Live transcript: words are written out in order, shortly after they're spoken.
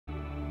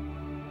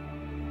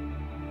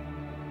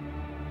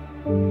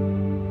Okay,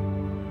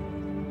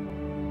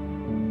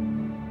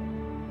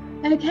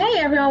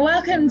 everyone,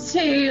 welcome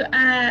to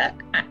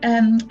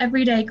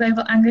Everyday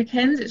Global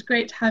Anglicans. It's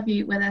great to have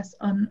you with us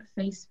on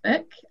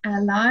Facebook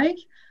live.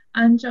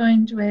 I'm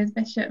joined with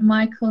Bishop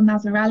Michael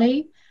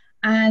Nazir,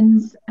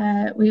 and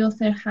we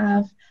also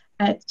have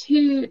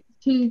two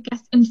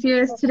guest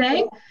interviewers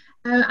today.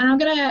 And I'm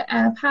going to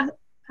pass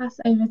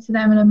over to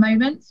them in a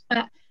moment.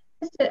 But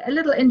just a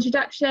little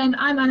introduction.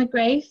 I'm Anna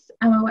Grace,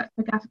 and I work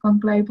for Gafcon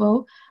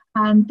Global.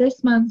 And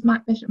this month,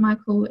 Bishop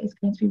Michael is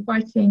going to be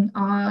writing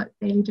our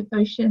daily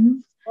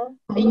devotions.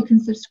 You can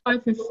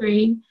subscribe for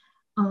free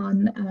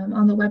on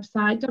the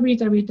website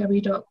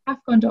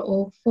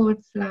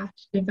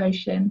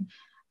www.gafcon.org/devotion.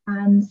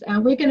 And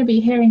we're going to be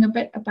hearing a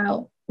bit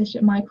about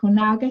Bishop Michael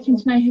now, getting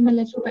to know him a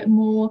little bit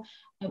more,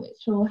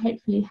 which will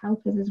hopefully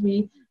help us as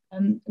we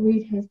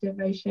read his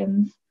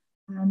devotions.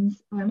 And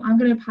I'm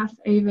going to pass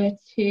over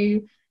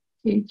to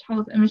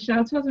Charles and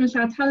Michelle. Charles and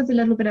Michelle, tell us a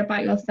little bit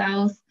about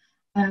yourselves.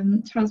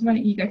 Charles, why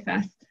don't you go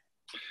first?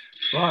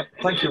 Right,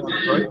 thank you,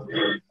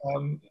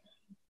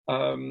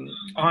 Anna.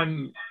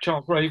 I'm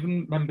Charles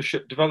Raven,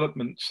 Membership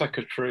Development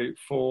Secretary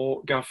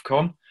for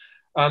Gafcon,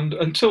 and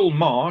until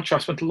March I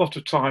spent a lot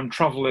of time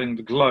travelling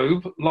the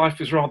globe. Life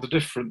is rather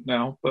different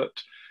now, but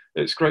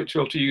it's great to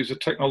be able to use the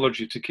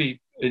technology to keep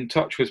in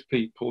touch with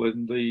people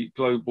in the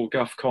global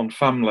Gafcon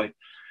family.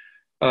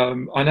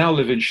 I now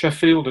live in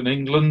Sheffield in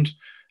England,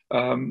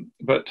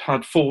 but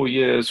had 4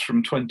 years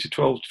from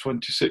 2012 to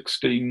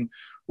 2016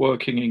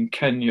 working in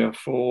Kenya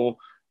for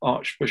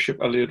Archbishop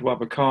Eliud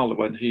Wabukala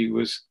when he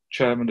was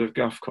chairman of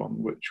Gafcon,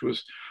 which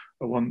was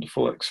a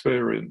wonderful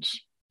experience.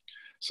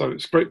 So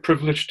it's a great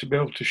privilege to be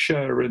able to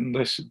share in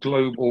this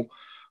global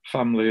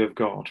family of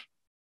God.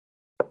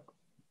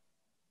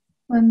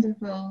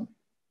 Wonderful.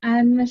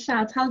 And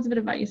Michelle, tell us a bit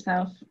about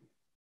yourself.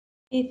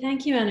 Hey,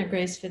 thank you, Anna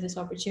Grace, for this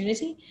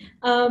opportunity.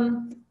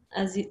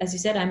 As you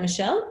said, I'm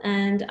Michelle,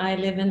 and I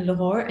live in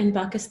Lahore in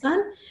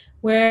Pakistan,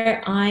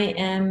 where I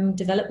am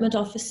development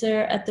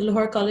officer at the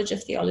Lahore College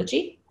of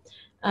Theology,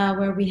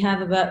 where we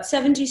have about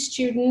 70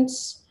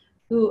 students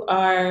who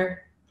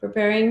are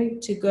preparing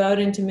to go out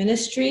into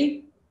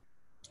ministry,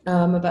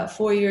 about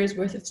 4 years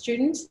worth of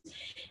students.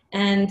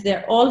 And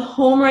they're all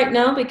home right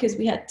now because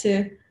we had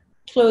to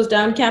close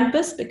down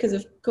campus because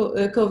of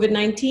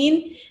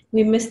COVID-19.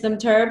 We miss them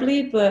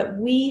terribly, but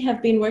we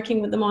have been working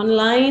with them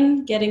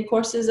online, getting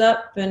courses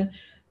up and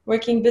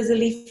working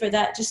busily for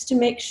that, just to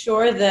make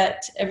sure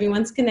that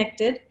everyone's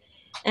connected.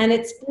 And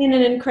it's been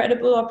an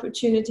incredible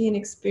opportunity and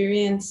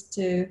experience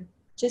to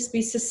just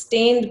be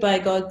sustained by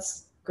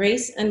God's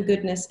grace and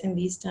goodness in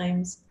these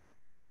times.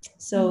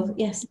 So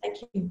yes,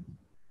 thank you.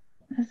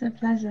 That's a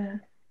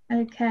pleasure.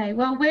 Okay,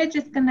 well, we're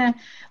just gonna,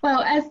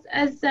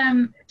 as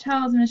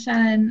Charles,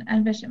 Michelle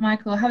and Bishop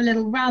Michael have a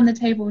little round the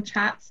table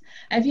chat.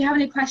 If you have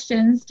any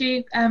questions,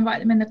 do write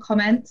them in the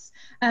comments.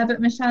 But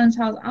Michelle and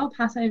Charles, I'll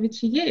pass over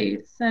to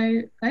you.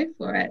 So go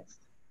for it.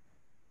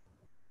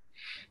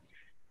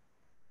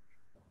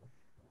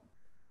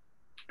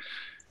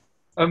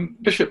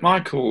 Bishop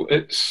Michael,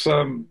 it's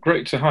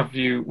great to have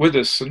you with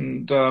us.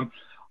 And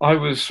I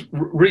was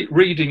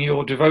reading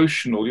your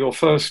devotional, your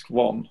first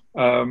one,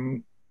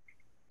 on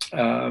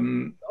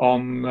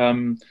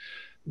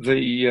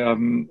the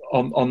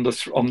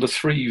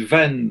three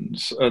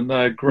Vens and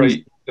their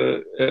great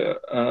and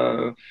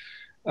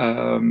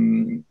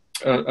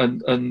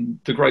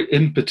the great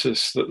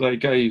impetus that they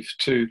gave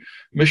to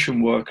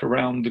mission work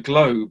around the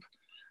globe.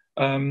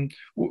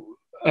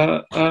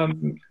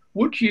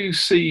 Would you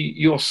see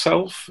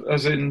yourself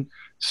as in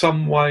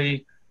some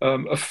way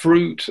a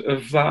fruit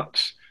of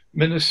that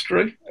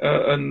ministry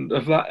and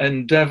of that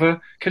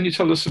endeavour? Can you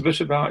tell us a bit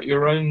about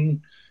your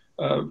own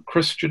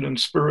Christian and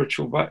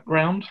spiritual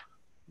background?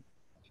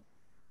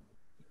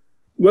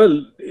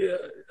 Well,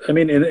 I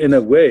mean, in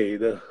a way,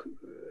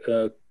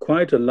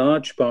 quite a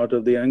large part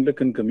of the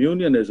Anglican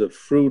Communion is a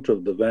fruit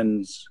of the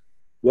Ven's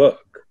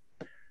work.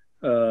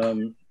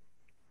 And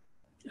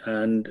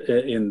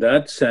in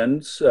that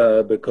sense,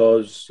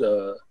 because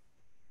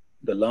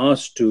the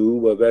last two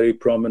were very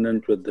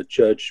prominent with the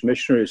Church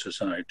Missionary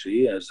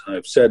Society, as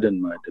I've said in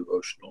my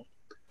devotional,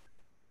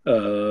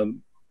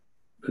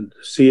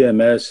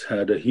 CMS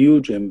had a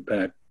huge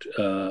impact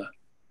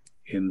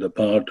in the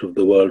part of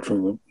the world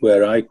from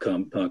where I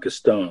come,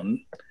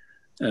 Pakistan.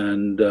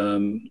 And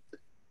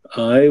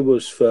I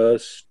was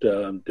first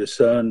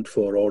discerned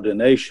for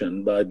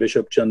ordination by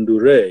Bishop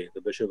Chandu Ray,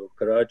 the Bishop of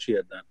Karachi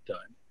at that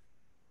time,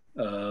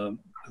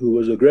 who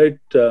was a great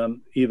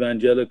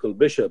evangelical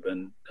bishop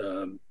and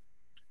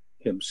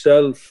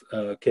himself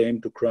came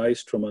to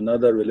Christ from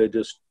another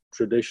religious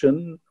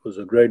tradition, was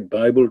a great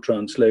Bible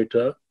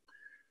translator,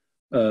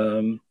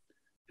 and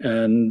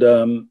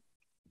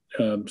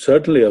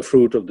certainly a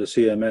fruit of the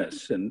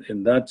CMS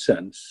in that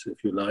sense,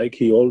 if you like.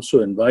 He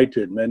also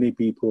invited many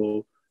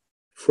people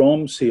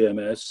from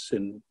CMS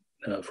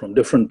from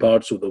different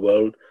parts of the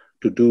world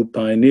to do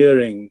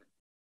pioneering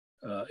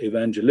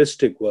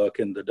evangelistic work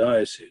in the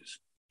diocese.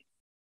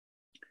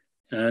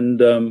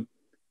 And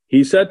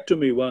he said to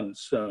me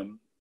once,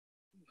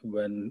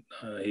 when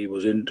he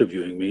was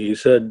interviewing me. He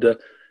said,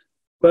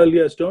 well,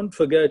 yes, don't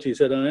forget, he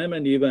said, I am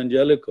an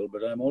evangelical,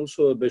 but I'm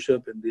also a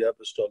bishop in the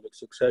apostolic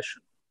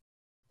succession.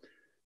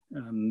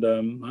 And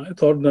I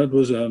thought that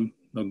was a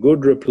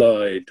good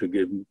reply to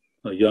give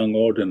a young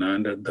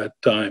ordinand at that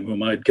time who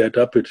might get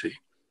uppity.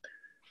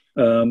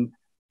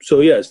 So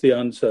yes, the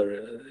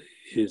answer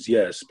is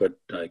yes, but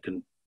I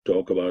can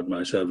talk about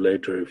myself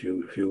later if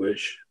you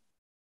wish.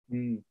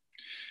 Mm.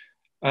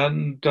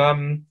 And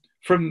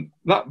from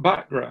that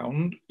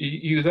background,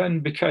 you then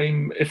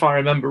became, if I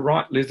remember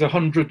rightly, the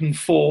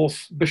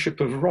 104th Bishop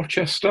of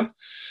Rochester.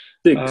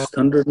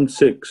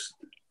 106.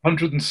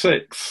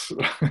 106.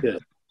 Yeah.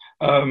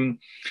 And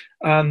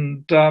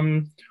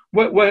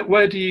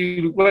where do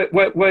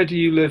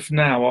you live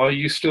now? Are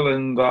you still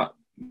in that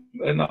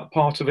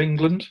part of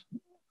England?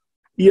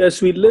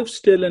 Yes, we live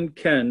still in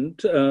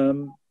Kent,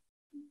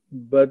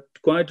 but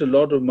quite a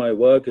lot of my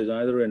work is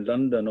either in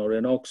London or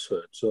in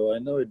Oxford. So I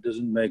know it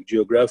doesn't make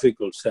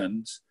geographical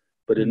sense,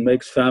 but it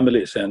makes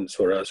family sense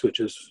for us, which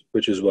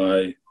is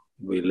why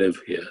we live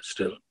here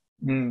still.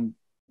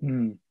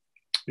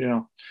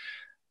 Yeah.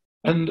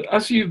 And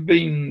as you've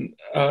been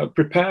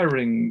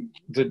preparing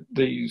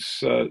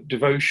these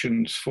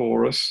devotions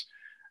for us,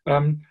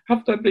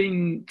 have there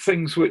been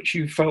things which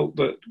you felt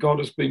that God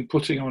has been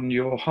putting on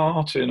your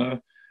heart in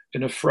a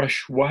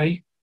fresh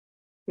way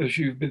as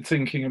you've been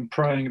thinking and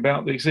praying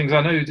about these things?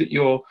 I know that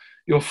you're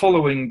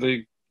following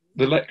the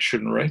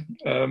lectionary,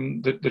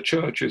 the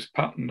church's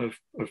pattern of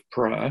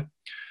prayer,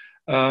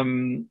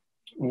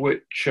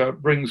 which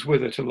brings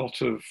with it a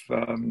lot of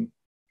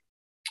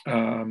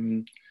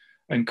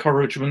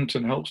encouragement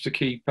and helps to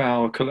keep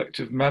our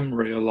collective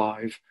memory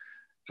alive.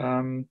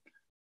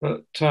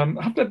 But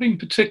have there been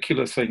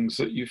particular things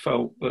that you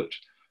felt that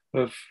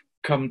have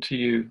come to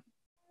you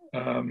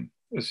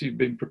as you've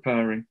been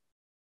preparing?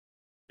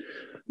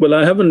 Well,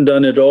 I haven't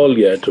done it all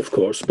yet, of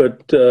course,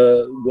 but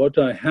what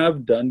I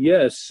have done,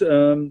 yes,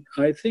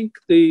 I think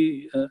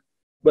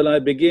I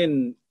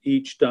begin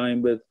each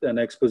time with an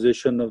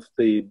exposition of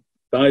the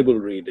Bible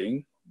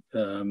reading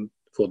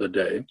for the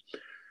day.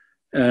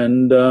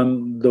 And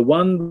the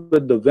one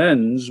with the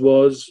Vens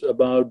was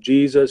about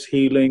Jesus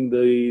healing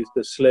the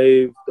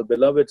slave, the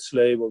beloved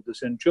slave of the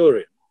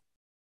centurion.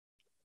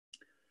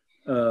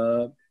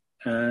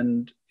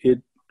 And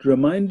it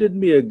reminded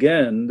me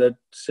again that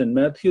St.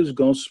 Matthew's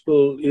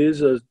Gospel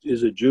is a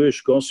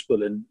Jewish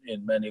Gospel in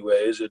many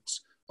ways. It's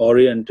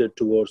oriented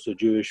towards the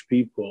Jewish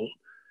people,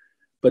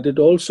 but it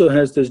also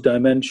has this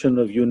dimension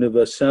of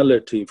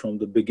universality from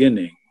the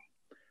beginning.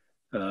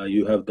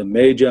 You have the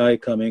Magi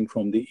coming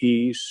from the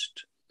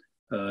east.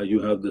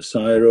 You have the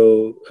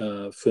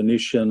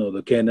Syro-Phoenician or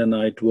the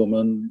Canaanite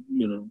woman,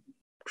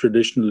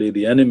 traditionally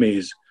the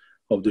enemies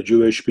of the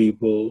Jewish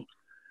people.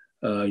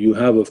 You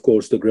have, of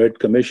course, the Great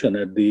Commission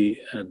at the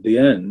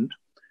end.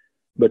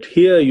 But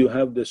here you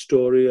have the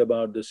story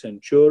about the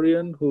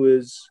centurion who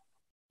is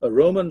a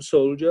Roman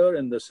soldier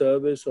in the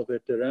service of a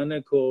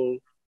tyrannical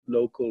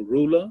local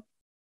ruler,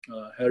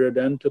 Herod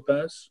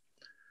Antipas.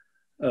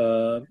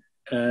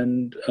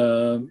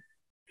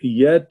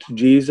 Yet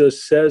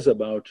Jesus says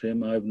about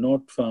him, I've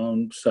not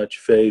found such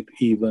faith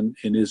even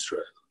in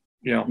Israel.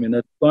 Yeah. I mean,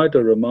 that's quite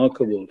a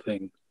remarkable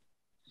thing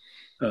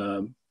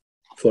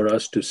for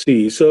us to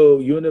see. So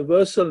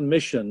universal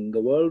mission, the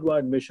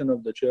worldwide mission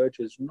of the church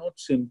is not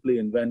simply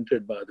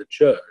invented by the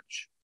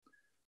church.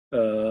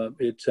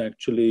 It's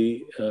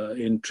actually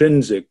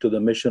intrinsic to the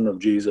mission of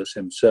Jesus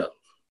himself.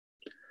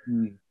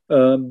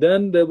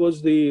 Then there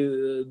was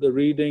the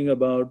reading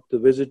about the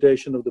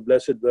visitation of the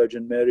Blessed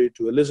Virgin Mary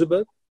to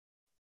Elizabeth.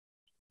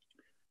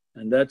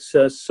 And that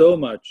says so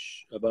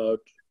much about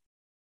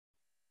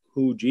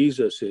who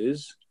Jesus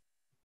is,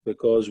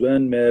 because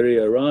when Mary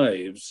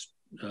arrives,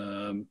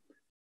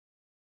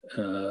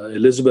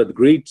 Elizabeth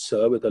greets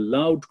her with a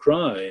loud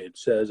cry, it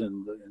says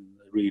in the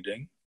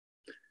reading,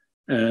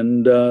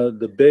 and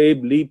the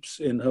babe leaps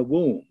in her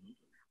womb.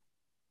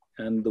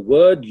 And the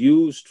word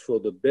used for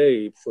the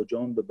babe, for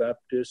John the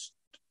Baptist,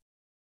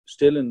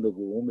 still in the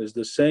womb, is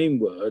the same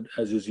word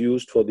as is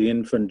used for the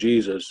infant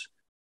Jesus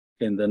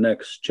in the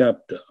next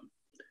chapter.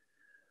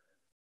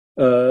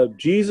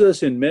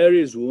 Jesus in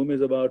Mary's womb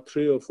is about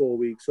 3 or 4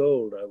 weeks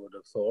old, I would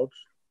have thought.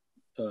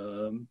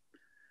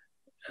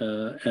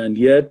 And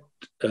yet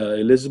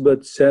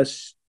Elizabeth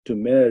says to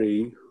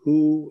Mary,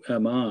 who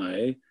am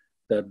I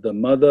that the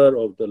mother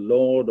of the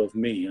Lord of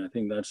me, I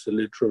think that's the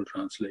literal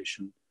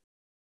translation,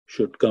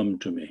 should come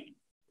to me.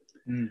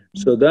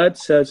 So that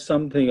says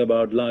something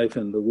about life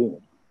in the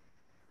womb.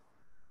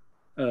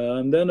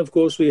 And then, of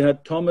course, we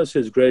had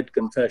Thomas's great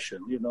confession.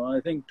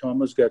 I think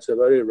Thomas gets a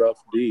very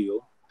rough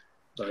deal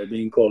by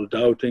being called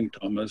Doubting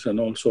Thomas and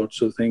all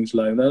sorts of things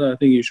like that. I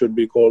think he should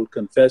be called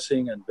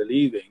Confessing and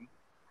Believing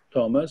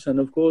Thomas. And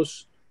of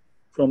course,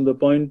 from the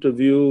point of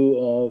view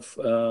of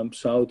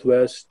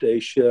Southwest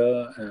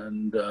Asia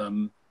and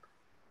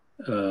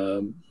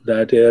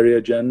that area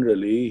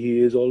generally, he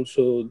is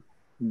also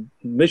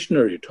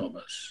missionary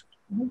Thomas,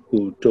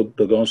 who took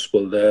the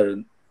gospel there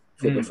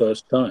for the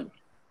first time.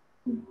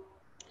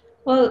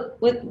 Well,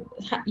 with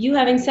you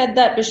having said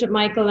that, Bishop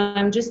Michael,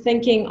 I'm just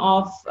thinking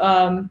of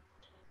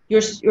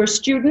your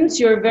students.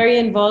 You're very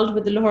involved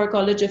with the Lahore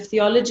College of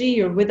Theology.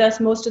 You're with us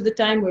most of the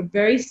time. We're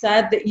very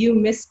sad that you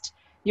missed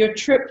your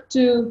trip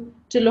to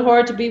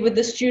Lahore to be with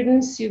the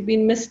students. You've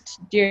been missed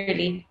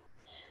dearly.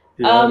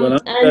 Yeah, well,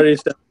 I'm very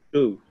sad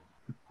too.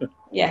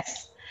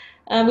 Yes.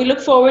 We look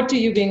forward to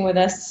you being with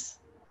us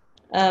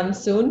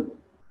soon.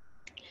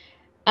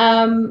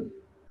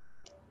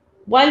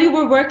 While you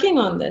were working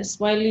on this,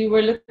 while you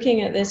were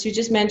looking at this, you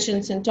just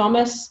mentioned St.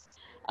 Thomas.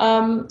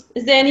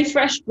 Is there any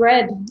fresh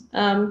bread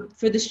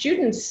for the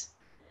students?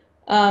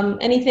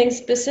 Anything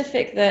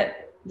specific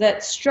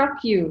that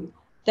struck you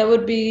that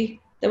would be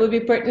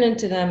pertinent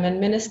to them and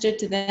ministered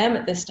to them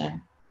at this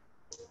time?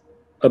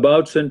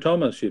 About St.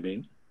 Thomas, you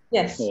mean?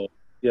 Yes. Or,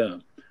 yeah.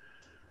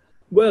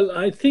 Well,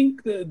 I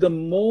think the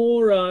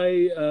more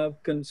I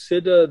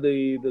consider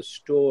the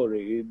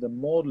story, the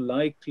more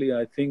likely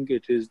I think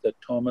it is that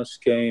Thomas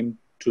came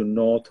to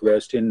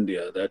northwest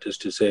India, that is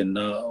to say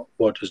now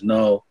what is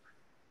now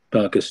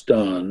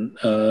Pakistan.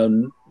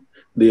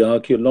 The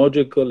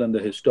archaeological and the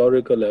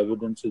historical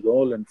evidence is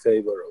all in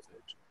favor of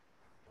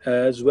it,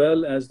 as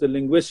well as the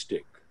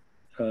linguistic,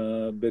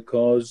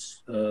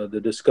 because the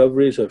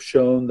discoveries have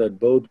shown that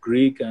both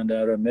Greek and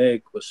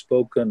Aramaic were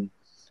spoken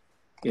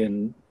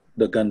in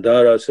the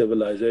Gandhara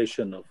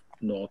civilization of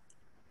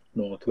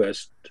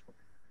northwest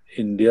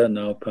India,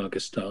 now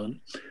Pakistan.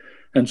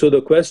 And so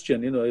the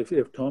question,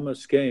 if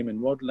Thomas came,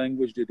 in what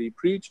language did he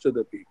preach to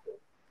the people,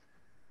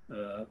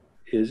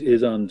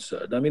 is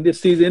answered. I mean,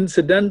 it's these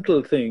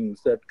incidental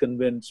things that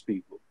convince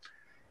people.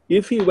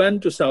 If he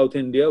went to South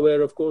India,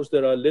 where of course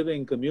there are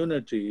living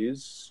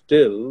communities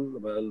still,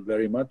 well,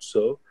 very much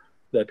so,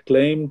 that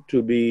claim to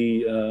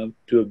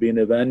have been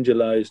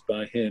evangelized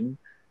by him,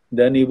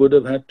 then he would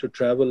have had to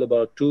travel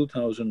about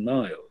 2,000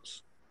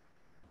 miles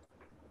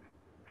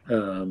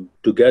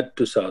to get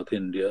to South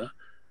India.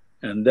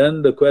 And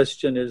then the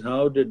question is,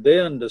 how did they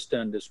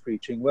understand his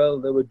preaching?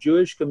 Well, there were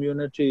Jewish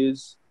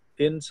communities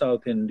in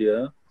South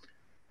India,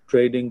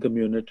 trading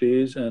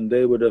communities, and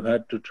they would have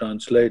had to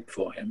translate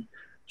for him.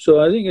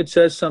 So I think it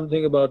says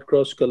something about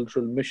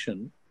cross-cultural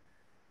mission.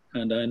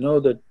 And I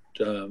know that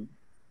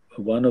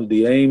one of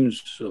the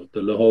aims of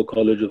the Lahore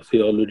College of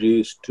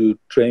Theology is to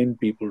train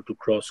people to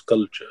cross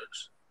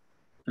cultures.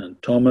 And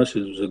Thomas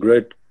is a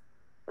great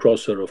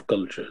crosser of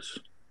cultures.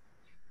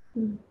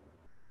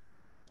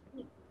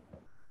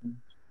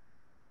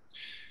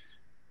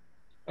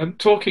 And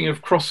talking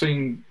of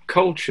crossing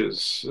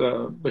cultures,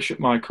 Bishop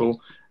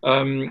Michael,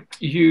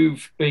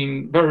 you've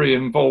been very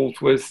involved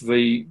with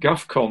the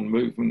Gafcon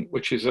movement,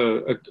 which is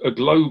a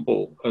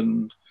global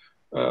and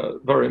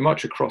very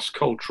much a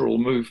cross-cultural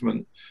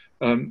movement.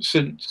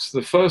 Since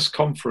the first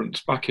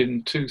conference back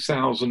in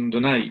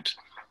 2008.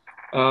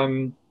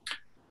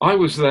 I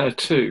was there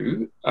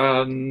too,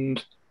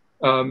 and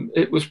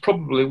it was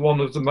probably one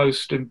of the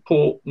most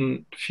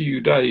important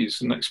few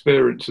days and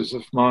experiences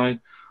of my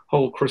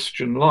whole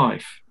Christian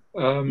life.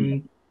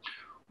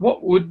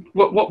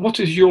 What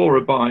is your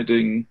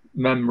abiding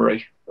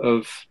memory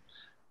of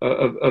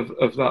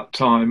that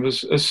time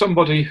as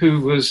somebody who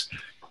was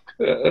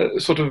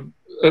sort of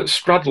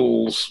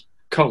straddles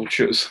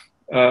cultures?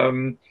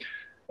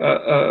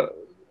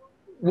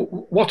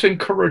 What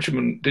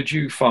encouragement did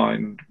you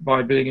find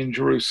by being in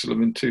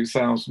Jerusalem in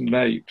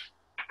 2008?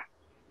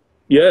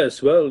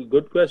 Yes, well,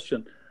 good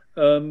question.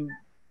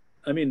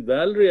 I mean,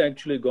 Valerie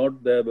actually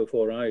got there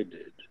before I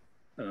did.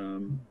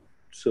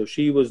 So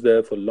she was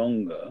there for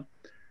longer.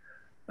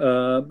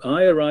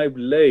 I arrived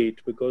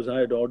late because I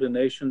had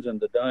ordinations in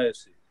the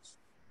diocese.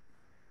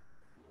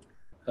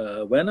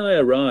 When I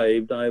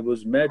arrived, I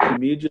was met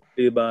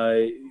immediately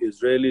by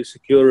Israeli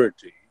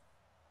security.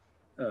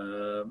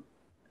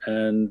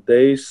 And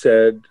they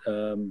said,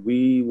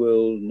 we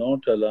will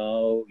not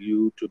allow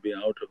you to be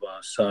out of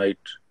our sight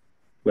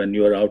when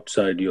you are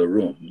outside your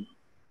room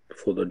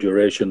for the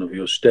duration of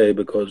your stay,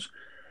 because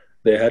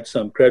they had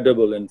some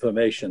credible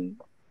information.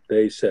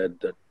 They said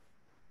that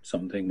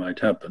something might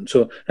happen.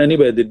 So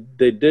anyway,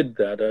 they did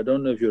that. I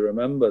don't know if you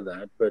remember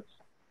that, but...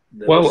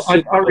 Well,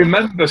 I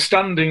remember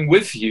standing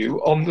with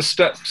you on the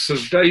steps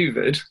of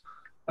David,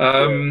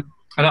 and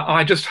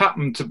I just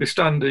happened to be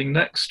standing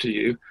next to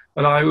you,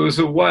 and I was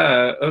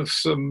aware of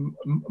some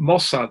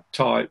Mossad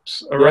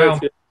types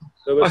around. Yes,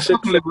 I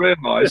suddenly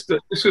realised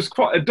that this was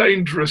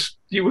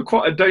you were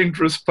quite a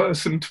dangerous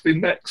person to be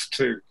next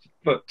to.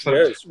 But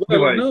yes, well,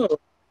 anyway. No,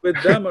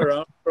 with them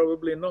around,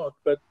 probably not.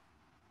 But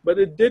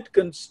it did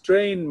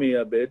constrain me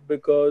a bit,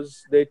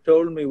 because they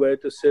told me where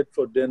to sit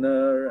for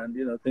dinner and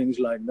things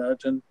like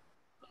that. And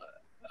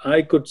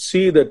I could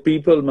see that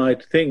people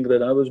might think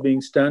that I was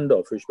being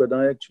standoffish, but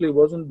I actually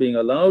wasn't being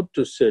allowed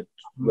to sit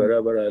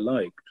wherever I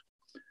liked.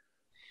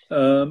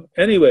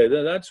 Anyway,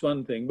 that's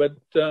one thing. But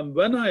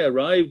when I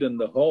arrived in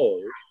the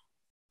hall,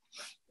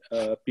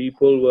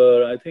 people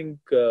were, I think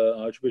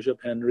Archbishop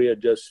Henry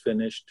had just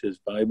finished his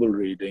Bible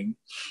reading,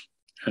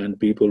 and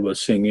people were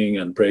singing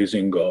and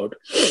praising God.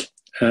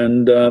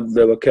 And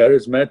there were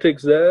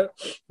charismatics there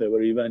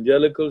were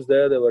evangelicals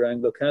there were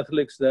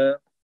Anglo-Catholics there.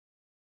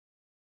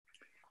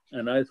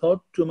 And I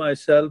thought to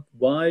myself,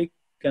 why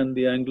can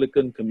the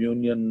Anglican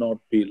communion not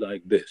be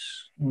like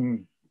this?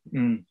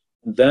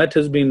 That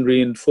has been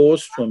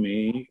reinforced for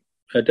me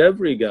at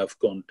every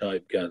Gafcon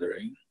type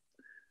gathering.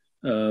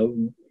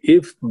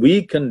 If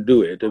we can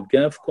do it, if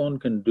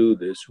Gafcon can do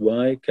this,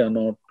 why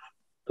cannot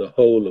the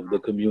whole of the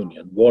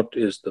communion? What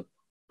is the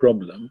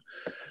problem?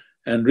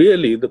 And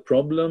really, the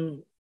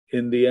problem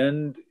in the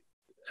end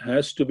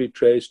has to be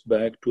traced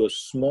back to a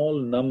small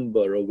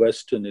number of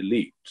Western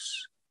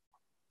elites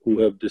who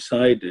have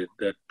decided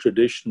that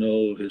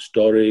traditional,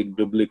 historic,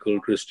 biblical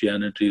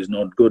Christianity is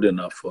not good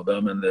enough for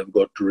them, and they've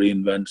got to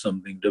reinvent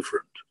something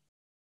different.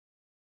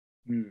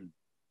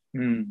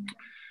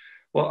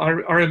 Well, I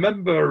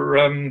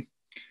remember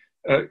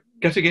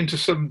getting into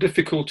some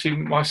difficulty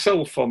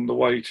myself on the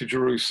way to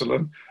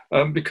Jerusalem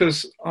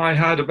because I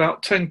had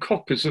about 10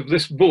 copies of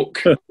this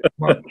book in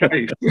my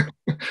case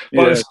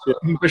by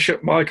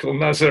Bishop Michael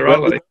Nazir.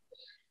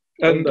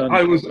 And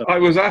I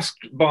was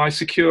asked by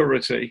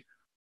security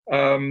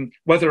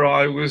whether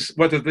I was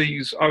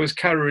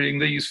carrying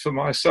these for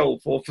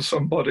myself or for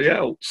somebody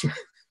else.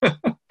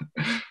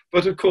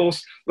 But of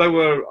course, there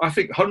were, I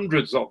think,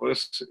 hundreds of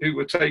us who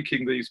were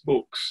taking these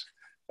books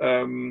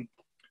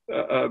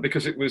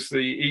because it was the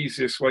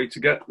easiest way to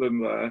get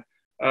them there.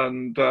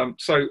 And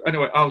so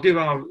anyway, I'll give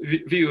our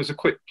viewers a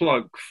quick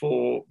plug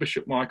for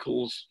Bishop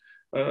Michael's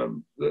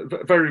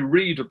very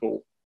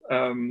readable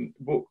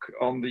book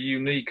on the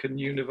unique and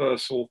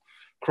universal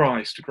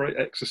Christ, a great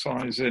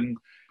exercise in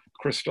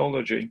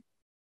Christology.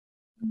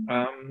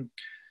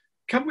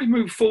 Can we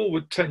move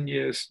forward 10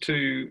 years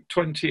to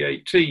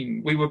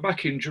 2018? We were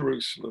back in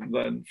Jerusalem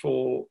then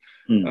for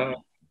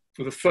the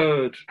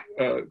third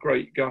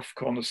Great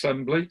Gafcon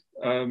Assembly,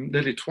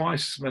 nearly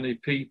twice as many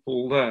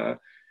people there.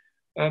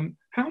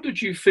 How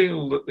did you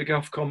feel that the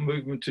Gafcon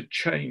movement had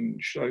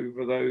changed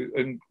over those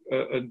and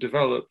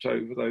developed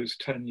over those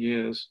 10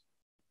 years?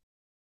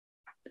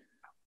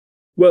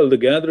 Well, the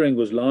gathering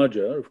was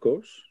larger, of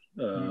course,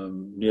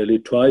 nearly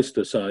twice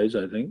the size,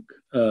 I think.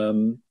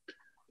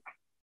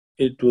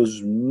 It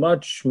was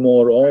much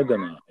more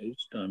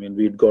organized. I mean,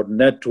 we'd got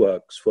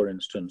networks, for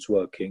instance,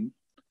 working,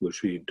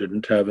 which we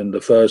didn't have in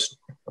the first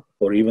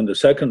or even the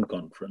second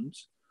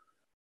conference.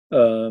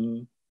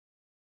 I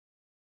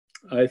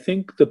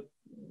think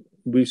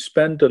we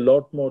spent a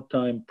lot more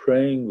time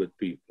praying with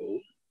people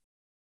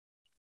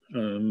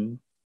than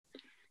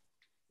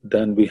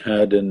we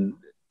had in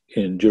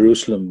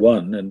Jerusalem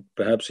 1 and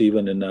perhaps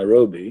even in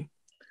Nairobi.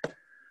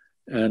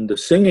 And the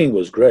singing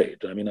was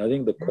great. I mean, I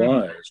think the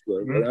choirs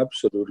were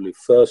absolutely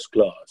first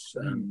class,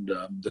 and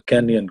the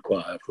Kenyan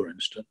choir, for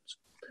instance.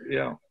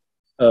 Yeah.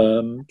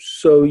 When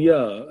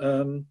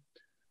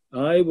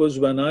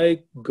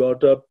I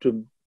got up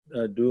to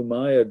do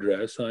my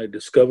address, I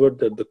discovered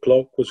that the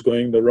clock was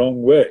going the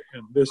wrong way,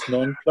 and this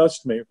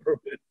nonplussed me for a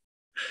bit.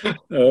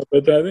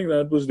 But I think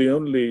that was the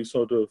only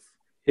sort of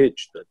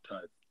hitch that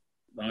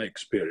I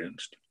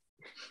experienced.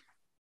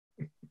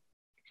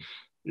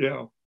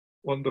 Yeah,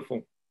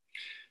 wonderful.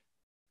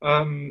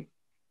 And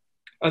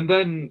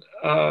then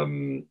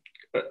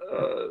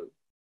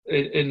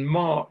in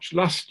March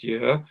last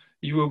year,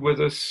 you were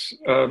with us,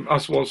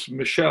 as was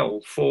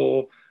Michelle,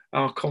 for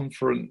our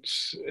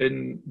conference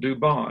in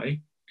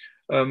Dubai,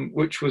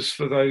 which was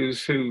for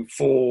those who,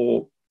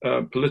 for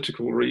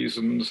political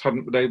reasons,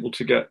 hadn't been able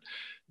to get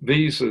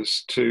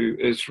visas to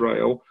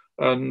Israel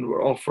and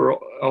were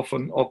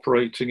often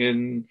operating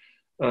in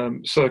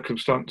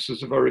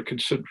circumstances of very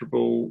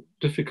considerable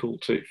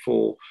difficulty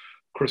for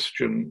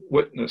Christian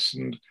witness.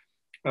 And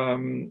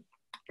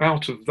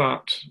out of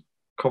that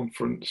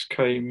conference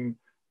came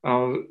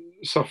our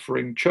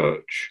Suffering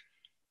Church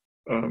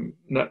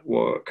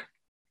network.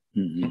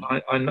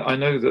 I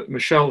know that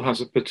Michelle has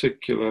a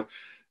particular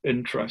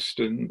interest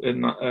in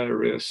that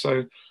area,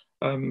 so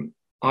I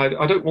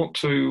don't want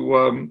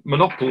to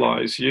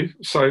monopolize you,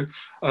 so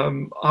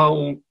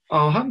I'll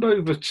hand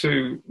over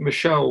to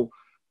Michelle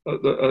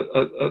at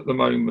the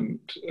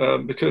moment,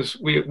 because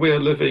we're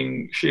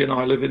living, she and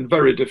I live in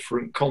very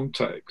different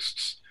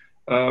contexts,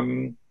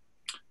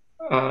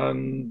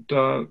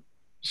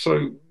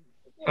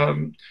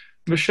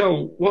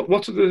 Michelle,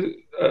 what are the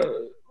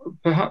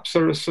perhaps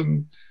there are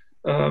some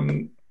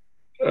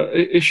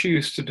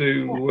issues to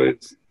do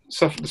with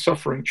the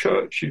Suffering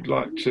Church you'd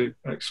like to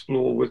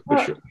explore with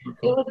Bishop?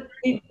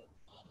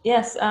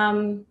 Yes.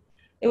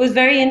 It was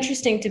very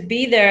interesting to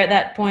be there at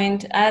that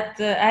point at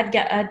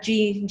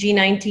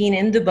G19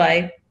 in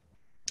Dubai,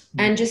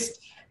 and just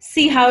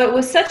see how it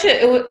was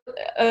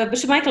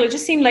Bishop Michael, it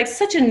just seemed like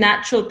such a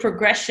natural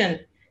progression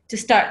to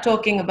start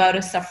talking about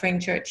a Suffering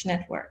Church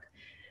network,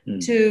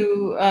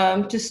 to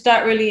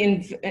start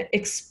really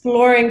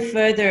exploring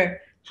further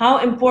how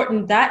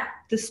important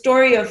the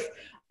story of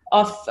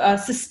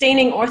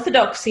sustaining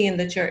orthodoxy in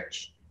the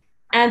church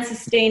and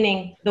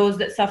sustaining those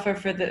that suffer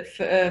for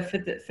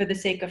the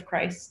sake of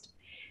Christ.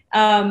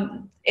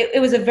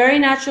 It was a very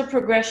natural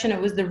progression. It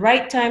was the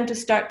right time to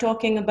start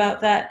talking about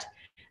that.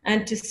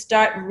 and to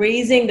start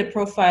raising the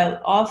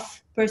profile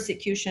of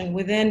persecution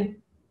within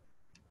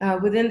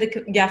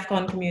the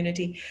Gafcon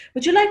community.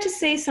 Would you like to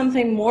say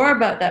something more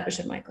about that,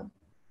 Bishop Michael?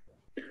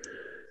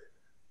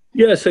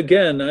 Yes,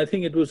 again, I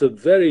think it was a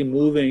very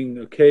moving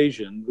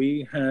occasion.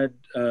 We had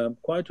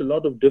quite a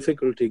lot of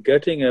difficulty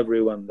getting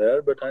everyone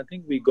there, but I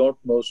think we got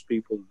most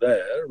people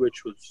there,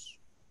 which was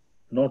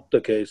not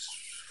the case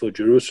for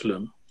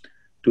Jerusalem,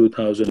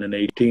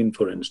 2018,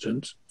 for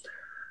instance.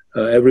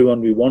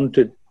 Everyone we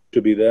wanted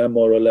to be there,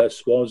 more or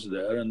less, was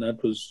there, and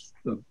that was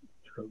a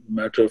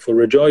matter for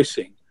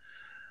rejoicing.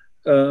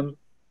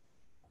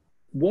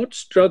 What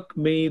struck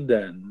me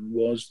then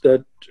was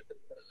that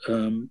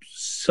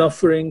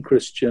suffering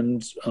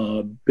Christians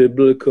are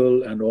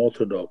biblical and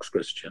orthodox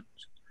Christians.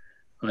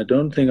 I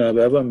don't think I've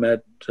ever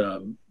met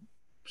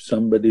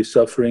somebody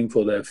suffering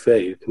for their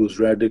faith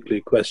who's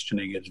radically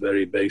questioning its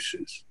very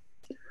basis.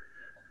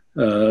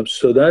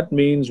 So that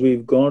means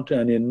we've got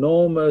an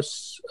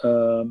enormous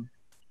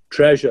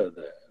treasure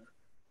there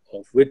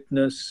of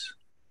witness,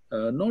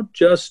 not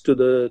just to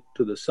the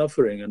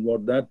suffering and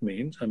what that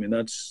means. I mean,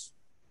 that's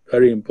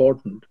very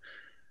important,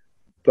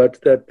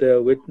 but that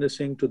they're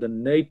witnessing to the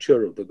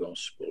nature of the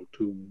gospel,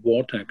 to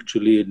what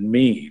actually it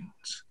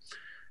means.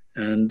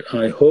 And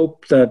I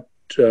hope that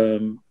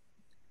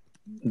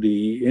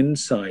the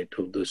insight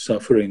of the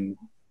suffering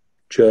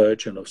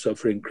church and of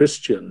suffering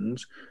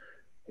Christians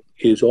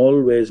is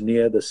always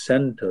near the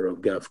center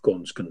of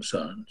Gafcon's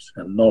concerns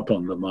and not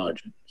on the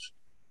margins.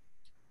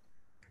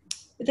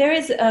 There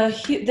is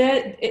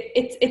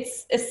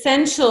it's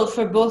essential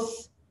for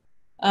both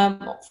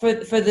for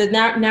the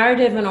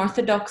narrative on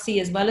orthodoxy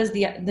as well as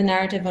the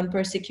narrative on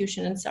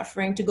persecution and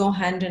suffering to go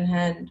hand in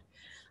hand.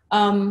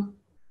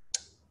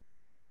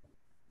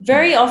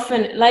 Very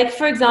often, like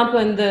for example,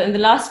 in the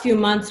last few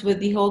months with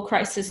the whole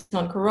crisis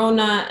on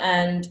Corona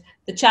and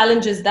the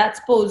challenges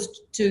that's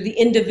posed to the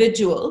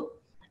individual,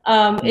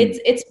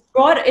 it's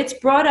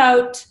brought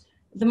out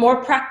the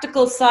more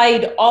practical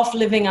side of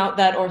living out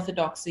that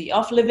orthodoxy,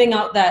 of living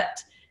out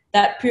that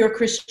pure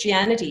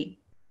Christianity.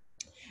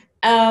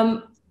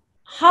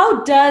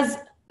 How does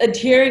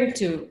adhering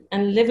to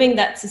and living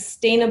that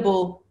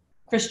sustainable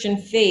Christian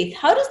faith,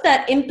 how does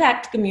that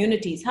impact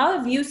communities? How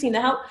have you seen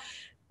that?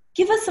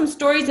 Give us some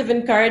stories of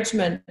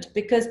encouragement,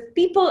 because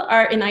people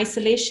are in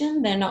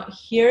isolation, they're not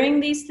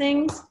hearing these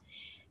things,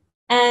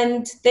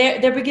 and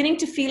they're beginning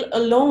to feel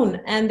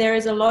alone, and there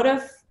is a lot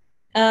of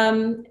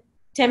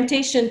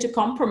temptation to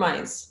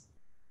compromise.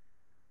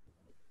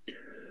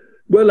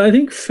 Well, I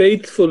think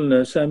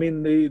faithfulness, I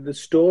mean, the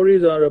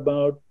stories are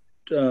about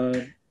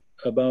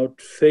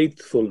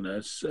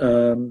faithfulness.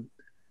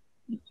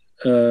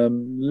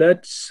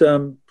 Let's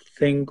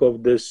think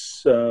of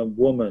this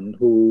woman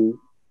who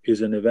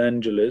is an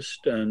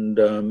evangelist and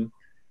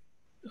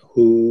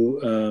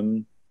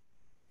whose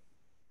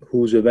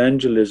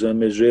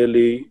evangelism is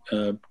really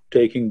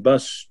taking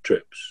bus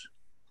trips.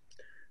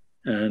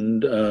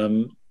 And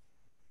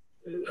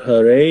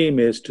her aim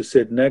is to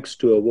sit next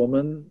to a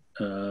woman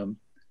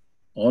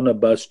on a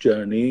bus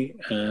journey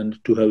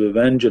and to have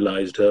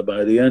evangelized her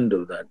by the end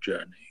of that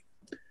journey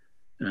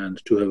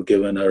and to have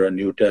given her a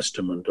New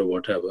Testament or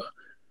whatever.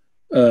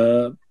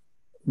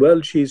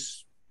 Well,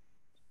 she's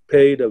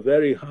paid a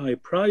very high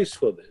price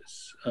for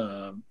this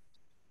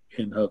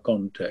in her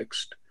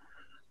context.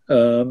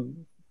 But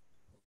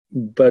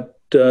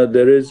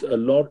there is a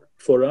lot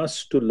for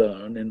us to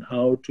learn in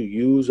how to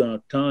use our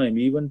time,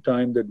 even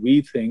time that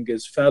we think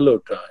is fallow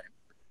time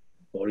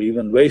or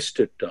even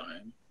wasted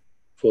time,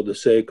 for the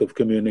sake of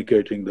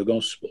communicating the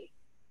gospel.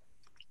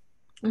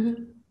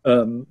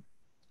 Mm-hmm.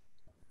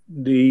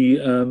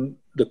 The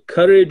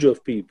courage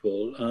of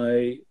people,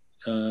 I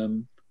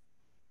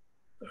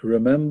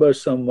remember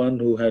someone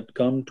who had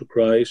come to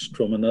Christ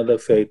from another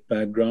faith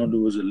background,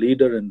 who was a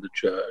leader in the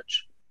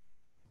church,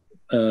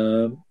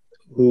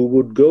 who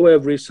would go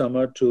every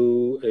summer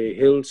to a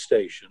hill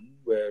station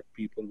where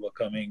people were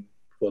coming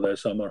for their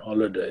summer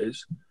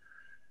holidays.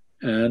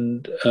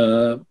 And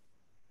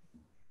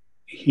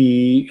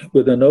he,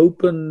 with an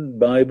open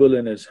Bible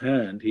in his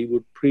hand, he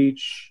would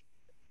preach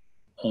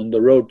on the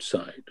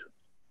roadside.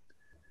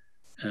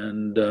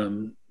 And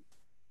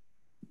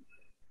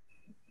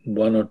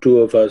one or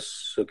two of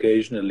us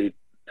occasionally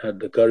had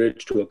the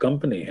courage to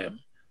accompany him,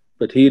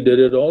 but he did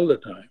it all the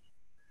time.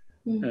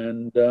 Mm.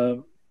 And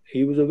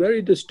he was a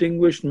very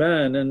distinguished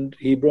man, and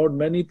he brought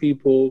many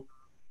people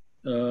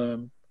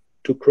to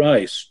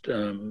Christ.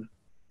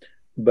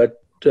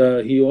 But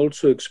he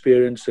also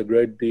experienced a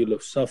great deal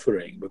of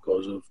suffering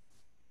because of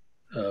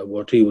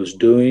what he was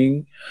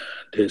doing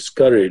and his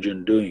courage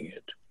in doing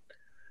it.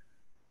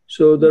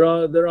 So there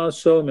are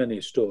so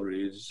many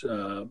stories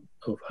of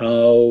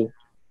how,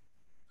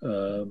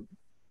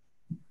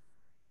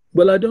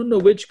 well, I don't know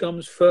which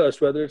comes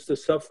first, whether it's the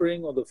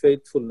suffering or the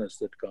faithfulness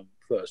that comes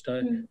first.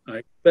 I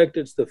expect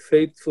it's the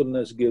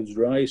faithfulness gives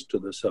rise to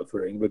the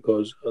suffering,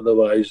 because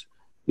otherwise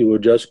you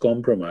would just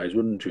compromise,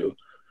 wouldn't you?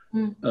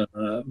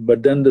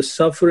 But then the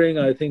suffering,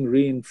 I think,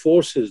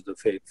 reinforces the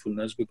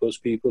faithfulness, because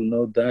people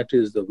know that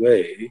is the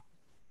way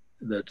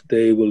that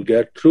they will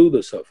get through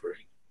the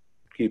suffering,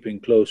 keeping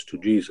close to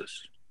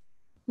Jesus.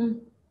 Mm.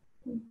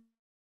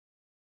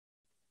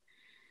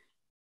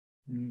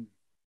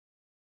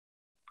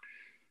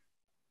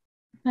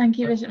 Thank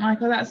you, Bishop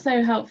Michael. That's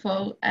so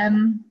helpful.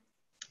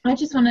 I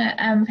just want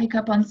to pick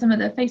up on some of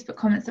the Facebook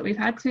comments that we've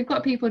had, because we've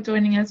got people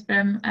joining us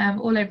from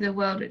all over the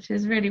world, which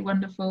is really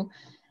wonderful.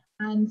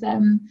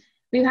 And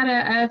we've had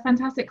a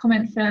fantastic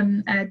comment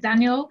from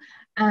Daniel.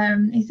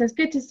 He says,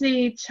 good to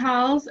see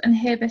Charles and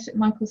hear Bishop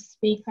Michael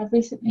speak. I've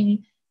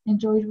recently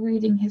enjoyed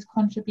reading his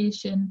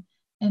contribution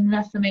in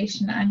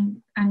Reformation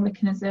and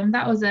Anglicanism.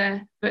 That was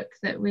a book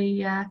that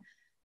we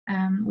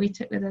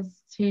took with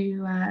us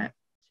to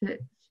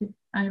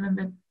I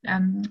remember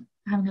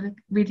having a look,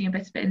 reading a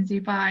bit of it in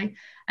Dubai.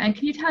 And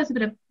can you tell us a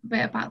bit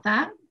about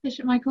that,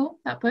 Bishop Michael,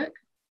 that book?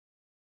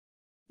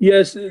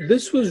 Yes,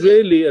 this was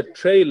really a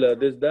trailer.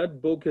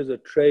 That book is a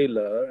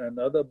trailer, and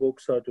other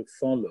books are to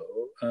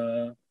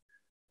follow.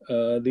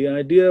 The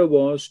idea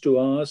was to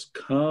ask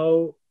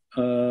how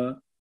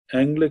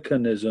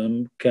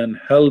Anglicanism can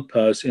help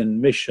us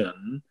in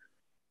mission,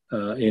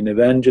 in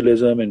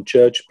evangelism, in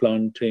church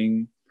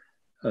planting,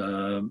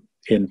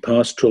 in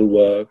pastoral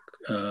work.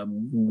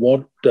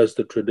 What does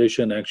the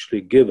tradition actually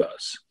give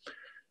us?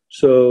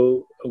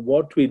 So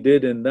what we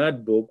did in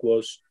that book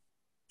was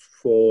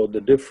for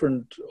the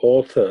different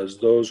authors,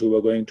 those who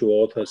were going to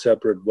author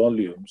separate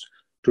volumes,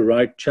 to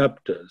write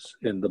chapters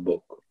in the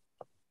book.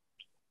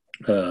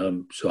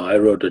 So I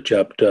wrote a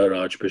chapter,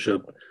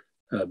 Archbishop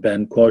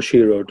Ben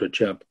Quashie wrote a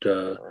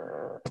chapter,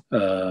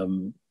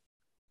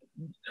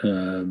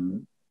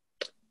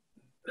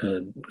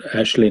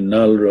 Ashley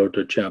Null wrote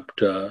a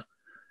chapter,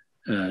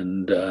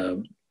 and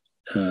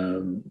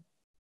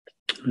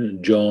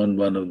John,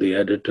 one of the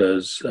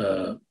editors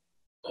of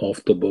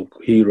the book,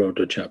 he wrote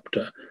a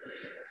chapter.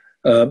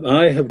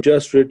 I have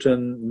just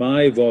written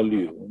my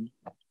volume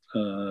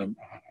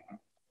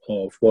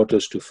of What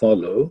is to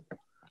Follow,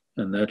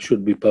 and that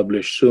should be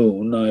published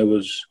soon. I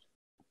was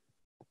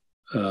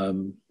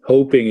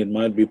hoping it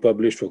might be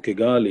published for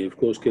Kigali. Of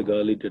course,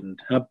 Kigali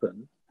didn't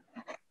happen,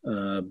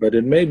 but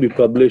it may be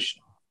published.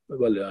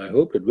 Well, I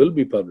hope it will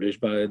be published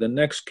by the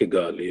next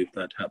Kigali, if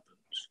that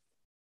happens,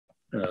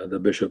 the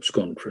Bishops'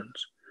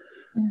 Conference.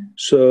 Yeah.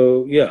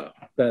 So, yeah,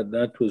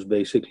 that was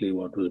basically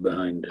what was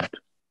behind it.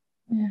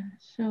 Yeah,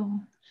 sure.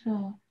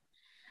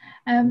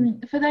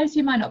 For those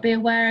who might not be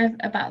aware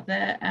about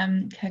the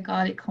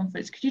Kigali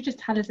Conference, could you just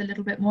tell us a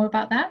little bit more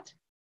about that?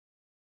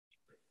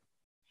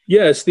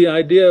 Yes, the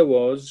idea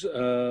was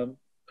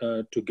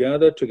to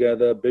gather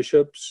together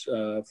bishops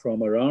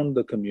from around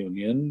the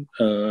communion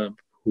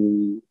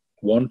who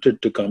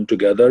wanted to come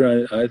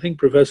together. I think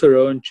Professor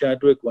Owen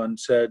Chadwick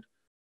once said,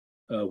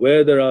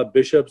 where there are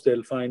bishops,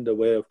 they'll find a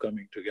way of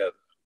coming together.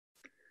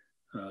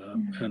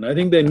 And I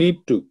think they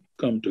need to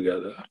come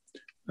together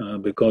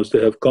because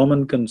they have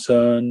common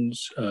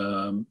concerns,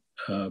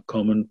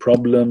 common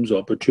problems,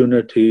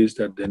 opportunities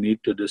that they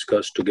need to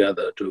discuss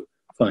together to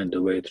find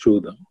a way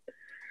through them.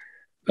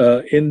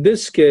 In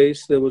this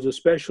case, there was a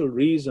special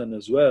reason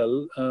as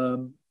well.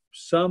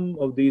 Some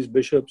of these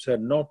bishops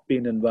had not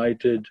been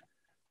invited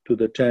to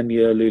the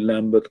 10-yearly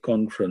Lambeth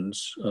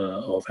Conference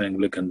of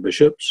Anglican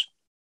bishops.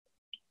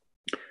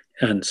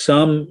 And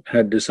some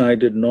had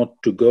decided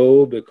not to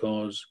go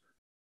because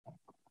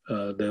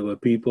there were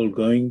people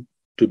going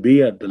to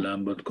be at the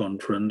Lambeth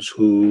Conference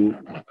who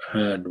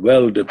had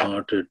well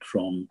departed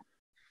from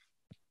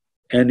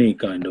any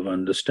kind of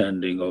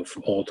understanding of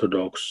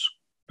Orthodox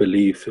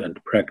belief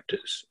and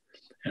practice.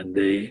 And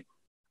they,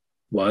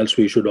 whilst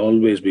we should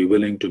always be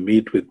willing to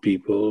meet with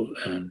people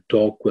and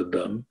talk with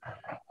them,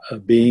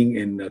 being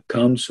in a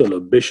council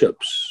of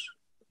bishops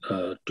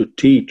to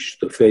teach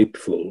the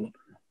faithful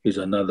is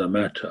another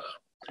matter.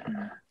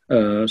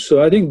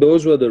 So I think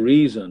those were the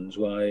reasons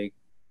why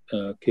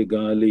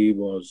Kigali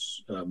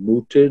was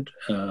mooted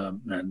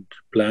and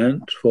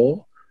planned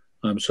for.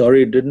 I'm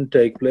sorry it didn't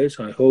take place.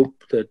 I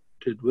hope that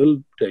it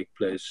will take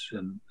place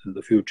in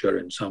the future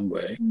in some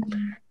way,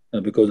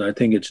 because I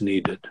think it's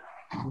needed.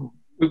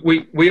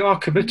 We are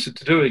committed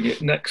to doing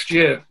it next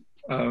year.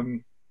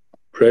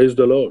 Praise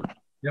the Lord.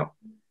 Yeah.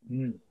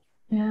 Mm.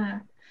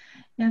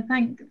 Yeah,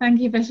 thank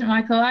you, Bishop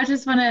Michael. I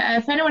just want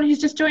to, for anyone who's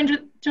just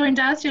joined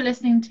us, you're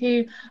listening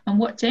to and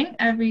watching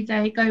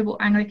Everyday Global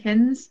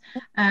Anglicans.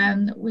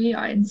 We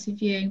are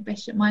interviewing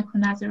Bishop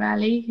Michael Nazir,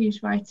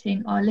 who's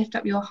writing our Lift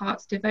Up Your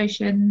Hearts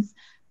devotions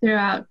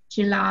throughout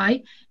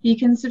July. You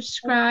can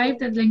subscribe,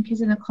 the link is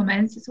in the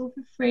comments, it's all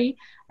for free.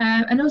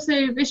 And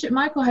also Bishop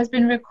Michael has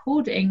been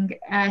recording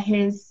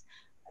his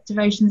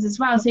devotions as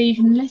well, so you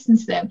can listen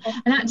to them.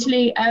 And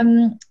actually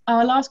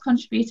our last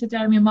contributor,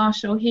 Jeremy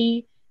Marshall,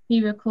 he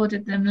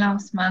recorded them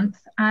last month,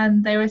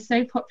 and they were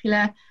so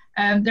popular,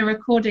 the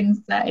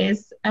recordings that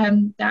is,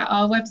 that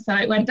our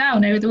website went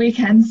down over the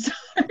weekend. So,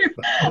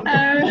 but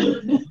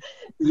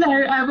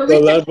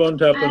that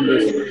won't happen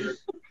this year.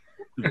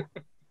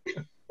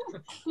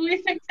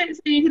 We fixed it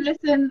so you can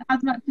listen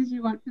as much as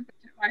you want to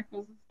Bishop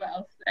Michael's as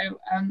well. So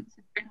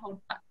don't hold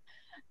back.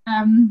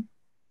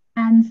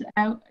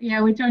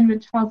 Yeah, we're joined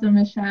with Charles and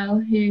Michelle,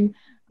 who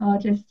I'll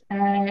just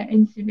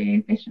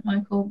interview Bishop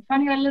Michael,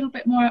 finding out a little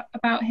bit more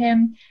about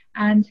him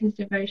and his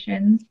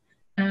devotions.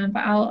 But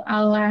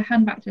I'll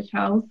hand back to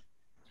Charles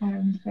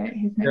for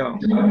his next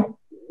question.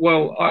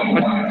 Well,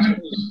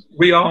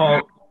 we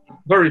are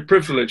very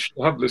privileged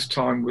to have this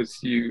time with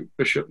you,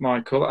 Bishop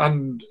Michael,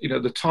 and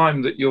the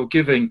time that you're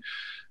giving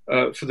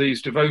for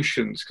these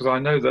devotions, because I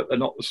know that they're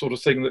not the sort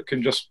of thing that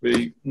can just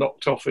be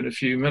knocked off in a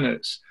few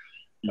minutes.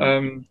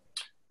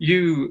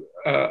 You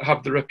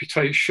have the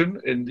reputation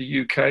in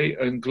the UK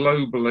and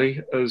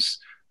globally as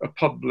a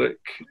public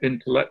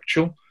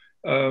intellectual.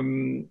 I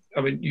mean,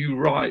 you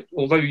write,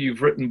 although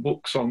you've written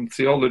books on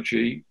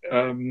theology,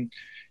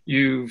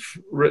 you've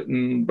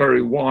written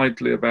very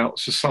widely about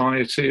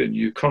society, and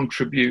you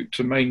contribute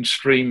to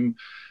mainstream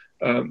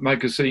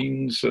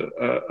magazines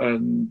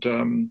and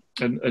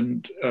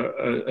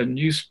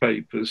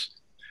newspapers.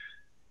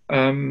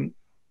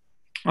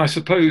 I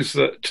suppose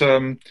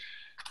that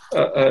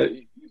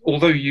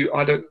although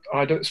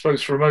I don't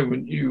suppose for a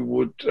moment you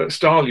would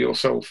style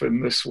yourself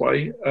in this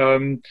way,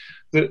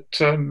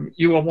 that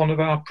you are one of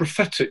our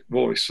prophetic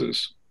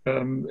voices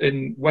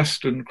in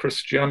Western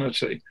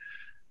Christianity.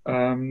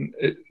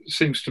 It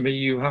seems to me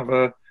you have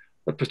a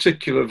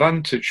particular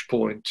vantage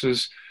point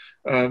as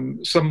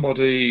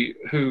somebody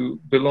who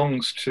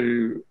belongs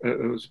to,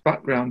 whose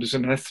background is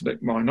an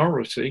ethnic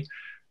minority,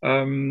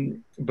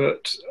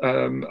 but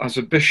as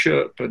a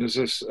bishop and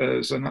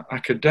as an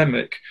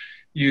academic,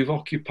 you've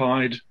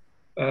occupied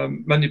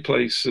many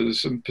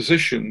places and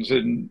positions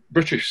in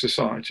British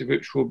society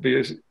which will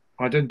be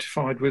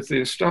identified with the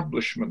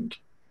establishment.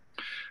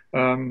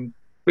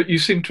 But you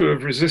seem to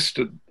have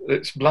resisted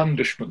its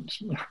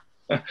blandishments.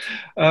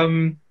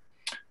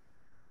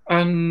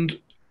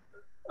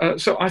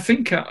 So I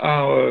think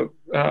our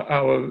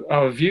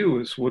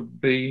viewers would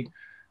be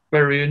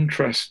very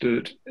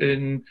interested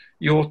in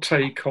your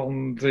take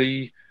on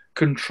the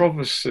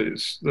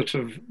controversies that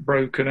have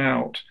broken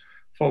out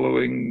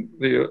following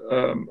the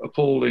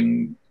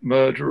appalling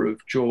murder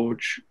of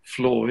George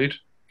Floyd.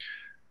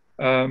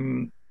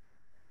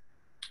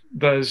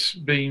 There's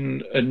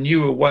been a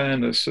new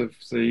awareness of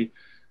the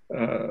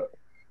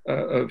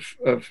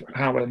of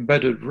how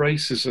embedded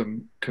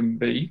racism can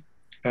be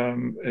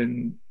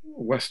in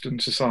Western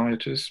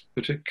societies,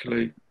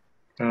 particularly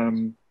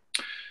in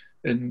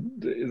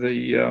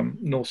the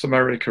North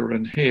America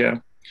and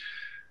here.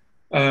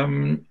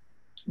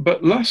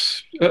 But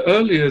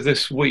earlier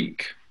this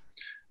week,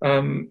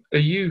 a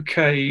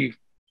UK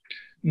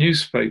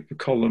newspaper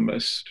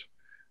columnist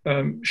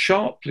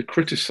sharply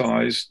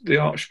criticised the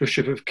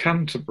Archbishop of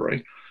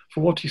Canterbury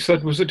for what he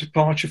said was a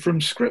departure from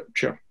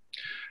Scripture.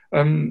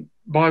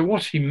 By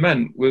what he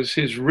meant was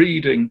his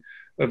reading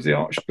of the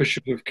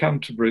Archbishop of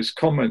Canterbury's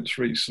comments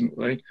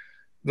recently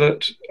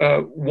that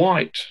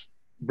white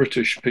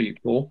British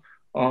people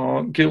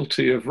are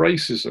guilty of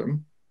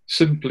racism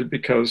simply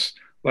because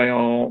they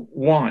are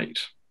white.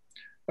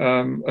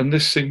 And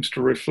this seems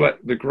to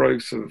reflect the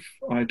growth of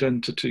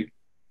identity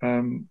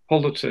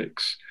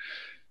politics.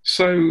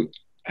 So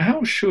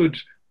how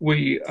should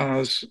we,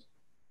 as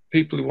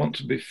people who want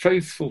to be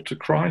faithful to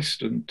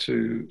Christ and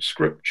to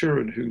Scripture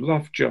and who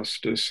love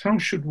justice, how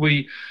should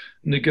we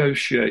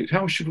negotiate?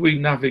 How should we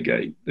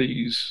navigate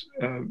these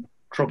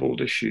troubled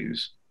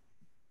issues?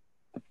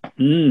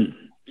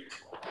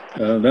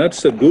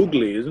 That's a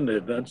googly, isn't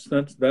it?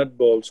 That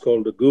ball's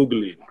called a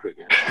googly in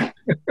cricket.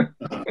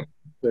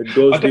 It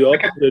goes the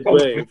opposite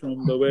way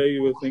from the way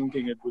you were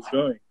thinking it was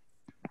going.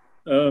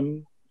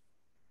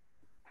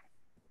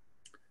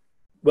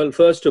 Well,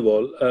 first of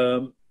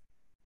all,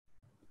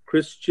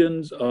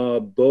 Christians are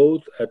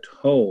both at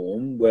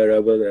home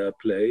wherever they are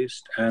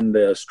placed, and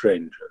they are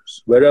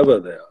strangers wherever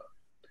they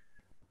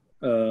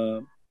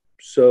are.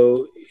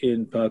 So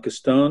in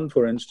Pakistan,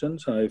 for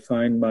instance, I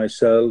find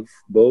myself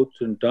both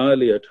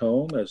entirely at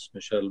home, as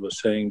Michelle was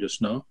saying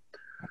just now,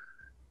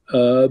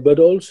 but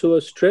also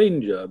a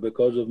stranger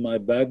because of my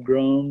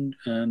background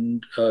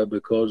and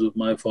because of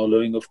my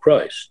following of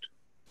Christ.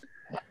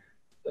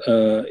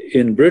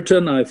 In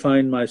Britain, I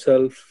find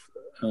myself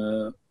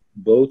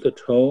both at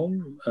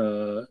home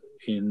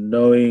in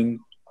knowing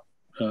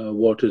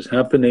what is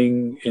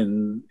happening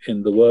in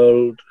the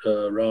world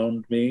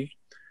around me,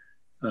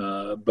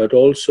 but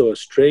also a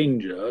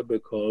stranger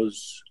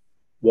because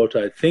what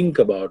I think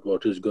about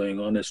what is going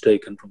on is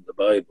taken from the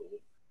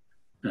Bible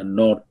and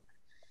not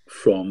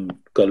from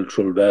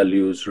cultural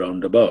values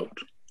roundabout.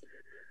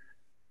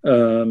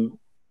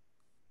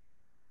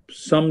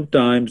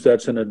 Sometimes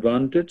that's an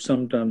advantage,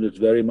 sometimes it's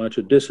very much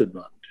a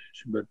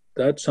disadvantage, but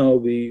that's how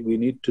we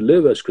need to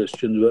live as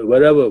Christians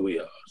wherever we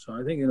are. So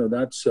I think,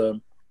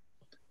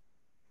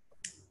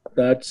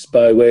 that's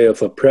by way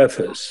of a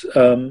preface.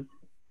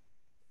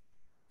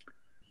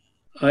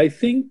 I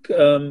think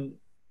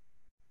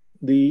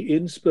the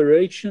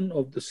inspiration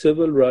of the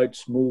civil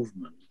rights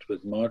movement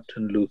with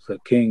Martin Luther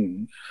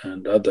King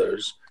and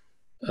others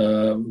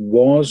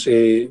was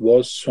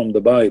from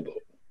the Bible,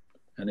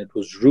 and it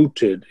was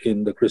rooted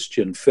in the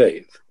Christian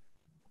faith.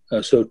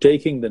 So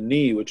taking the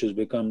knee, which has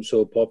become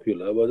so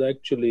popular, was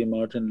actually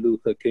Martin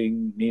Luther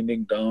King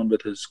kneeling down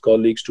with his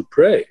colleagues to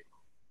pray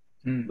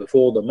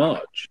before the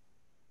march.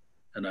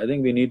 And I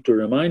think we need to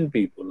remind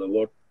people of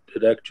what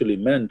it actually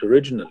meant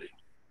originally.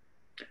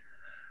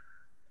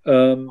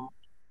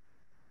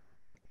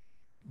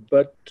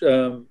 But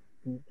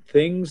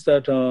things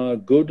that are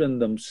good in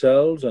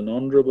themselves and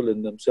honorable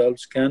in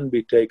themselves can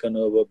be taken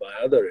over by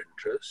other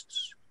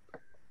interests.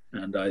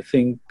 And I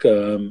think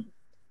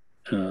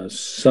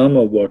some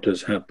of what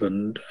has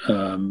happened,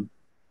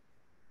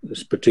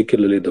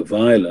 particularly the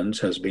violence,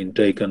 has been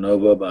taken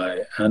over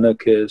by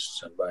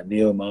anarchists and by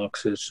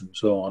neo-Marxists and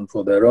so on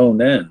for their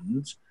own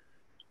ends,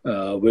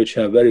 which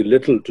have very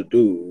little to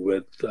do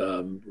with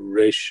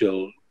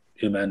racial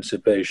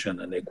emancipation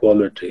and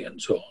equality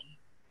and so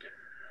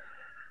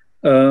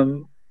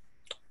on.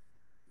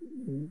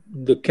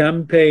 The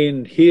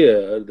campaign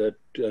here that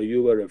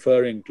you were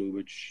referring to,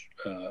 which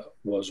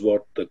was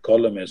what the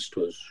columnist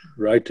was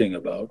writing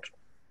about,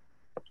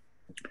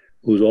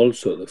 who's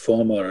also the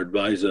former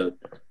advisor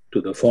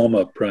to the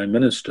former prime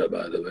minister,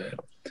 by the way,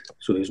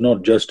 so he's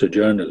not just a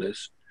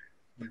journalist.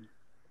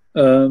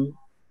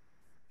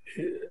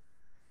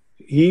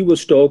 He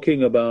was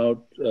talking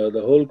about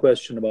the whole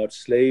question about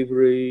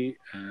slavery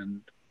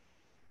and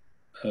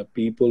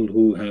people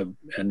who have,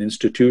 and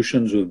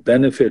institutions who have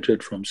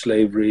benefited from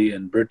slavery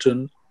in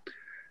Britain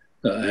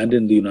and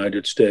in the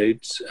United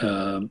States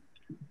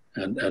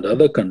and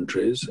other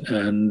countries,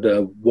 and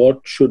what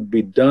should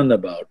be done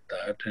about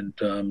that in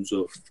terms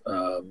of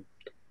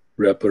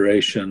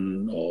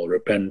reparation or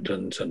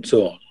repentance and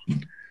so on.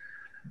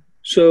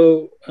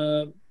 So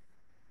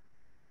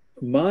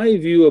my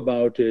view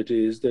about it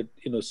is that,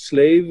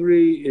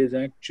 slavery is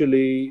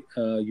actually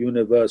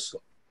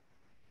universal.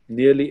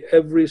 Nearly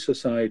every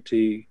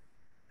society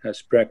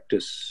has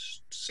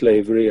practiced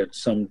slavery at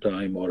some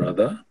time or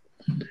other.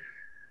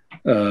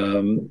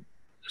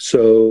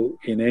 So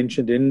in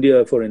ancient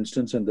India, for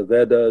instance, in the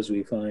Vedas,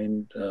 we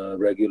find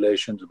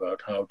regulations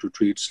about how to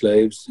treat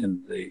slaves.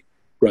 In the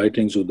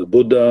writings of the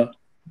Buddha,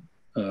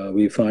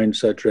 we find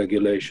such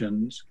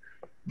regulations.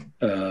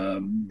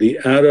 The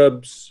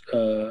Arabs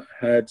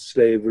had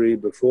slavery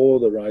before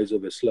the rise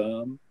of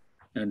Islam,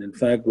 and in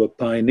fact were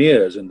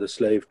pioneers in the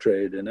slave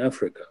trade in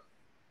Africa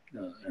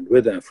and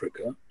with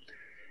Africa.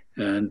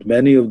 And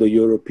many of the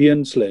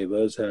European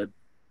slavers had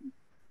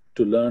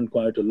to learn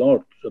quite a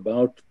lot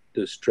about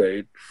this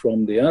trade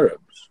from the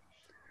Arabs.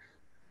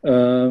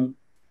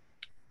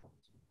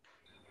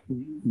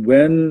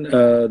 When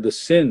the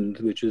Sindh,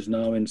 which is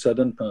now in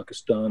southern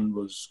Pakistan,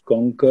 was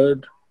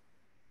conquered,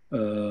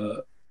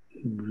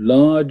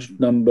 large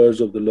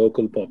numbers of the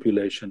local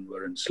population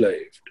were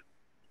enslaved,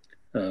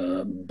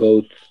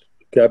 both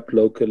kept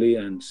locally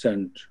and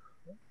sent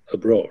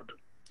abroad.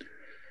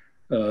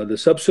 The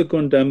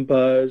subsequent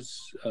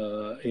empires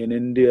in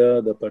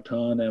India, the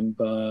Pathan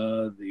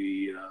Empire,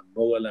 the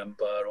Mughal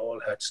Empire, all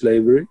had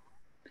slavery,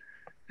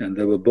 and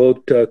there were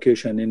both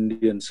Turkish and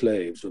Indian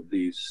slaves of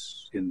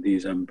in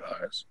these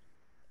empires.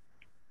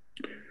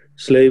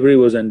 Slavery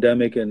was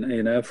endemic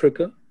in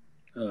Africa,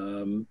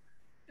 and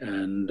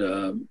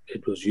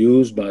it was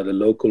used by the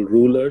local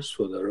rulers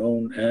for their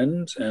own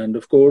ends, and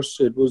of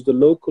course it was the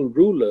local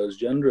rulers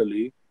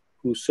generally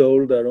who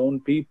sold their own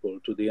people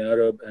to the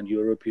Arab and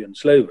European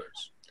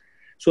slavers.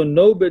 So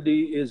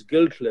nobody is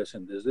guiltless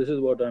in this. This is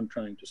what I'm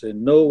trying to say.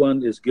 No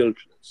one is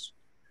guiltless.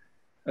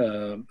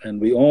 And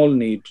we all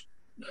need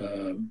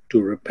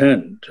to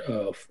repent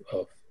of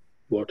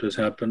what has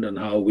happened and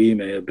how we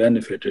may have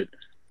benefited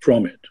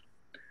from it.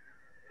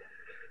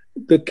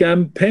 The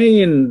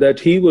campaign that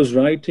he was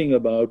writing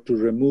about to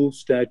remove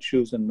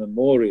statues and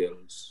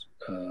memorials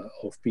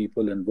of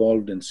people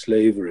involved in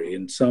slavery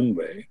in some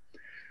way,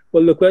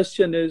 well, the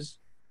question is,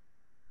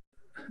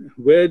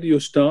 where do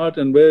you start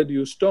and where do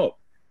you stop?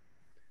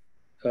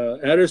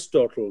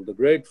 Aristotle, the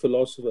great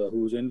philosopher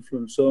who's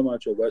influenced so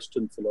much of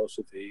Western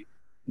philosophy,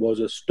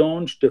 was a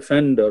staunch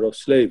defender of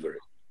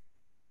slavery.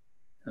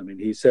 I mean,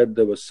 he said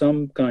there were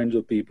some kinds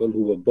of people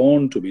who were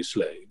born to be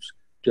slaves,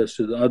 just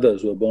as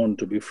others were born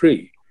to be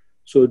free.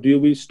 So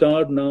do we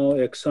start now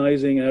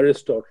excising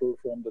Aristotle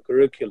from the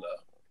curricula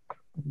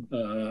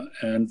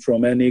and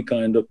from any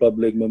kind of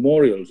public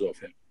memorials of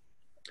him?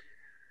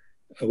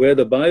 Where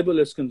the Bible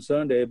is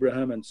concerned,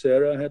 Abraham and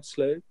Sarah had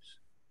slaves.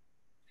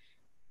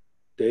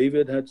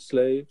 David had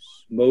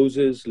slaves.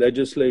 Moses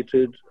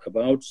legislated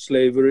about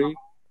slavery.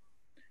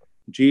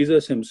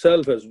 Jesus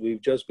himself, as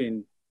we've just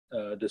been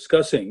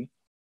discussing,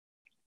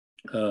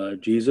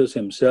 Jesus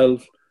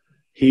himself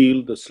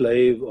healed the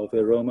slave of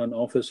a Roman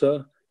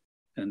officer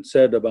and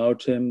said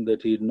about him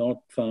that he'd not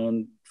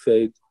found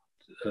faith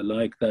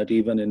like that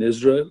even in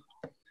Israel.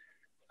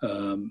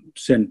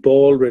 St.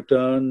 Paul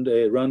returned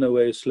a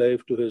runaway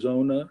slave to his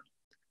owner.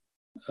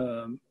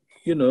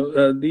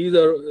 These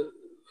are,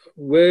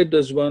 where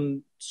does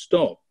one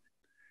stop?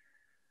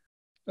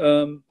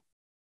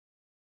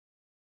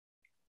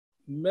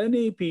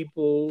 Many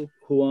people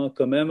who are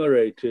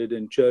commemorated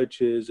in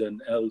churches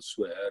and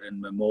elsewhere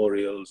in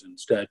memorials and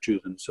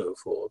statues and so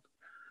forth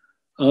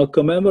are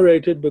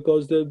commemorated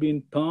because they've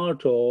been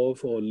part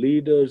of or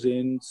leaders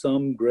in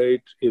some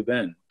great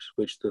event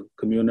which the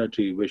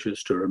community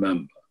wishes to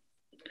remember.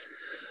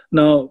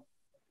 Now,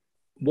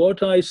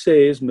 what I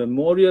say is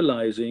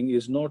memorializing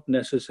is not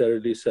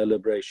necessarily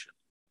celebration.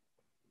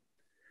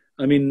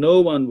 I mean,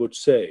 no one would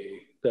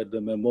say that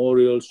the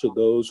memorials to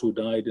those who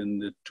died in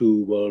the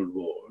 2 world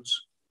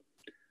wars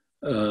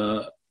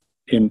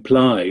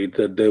implied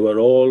that they were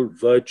all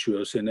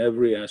virtuous in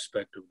every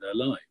aspect of their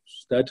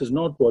lives. That is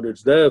not what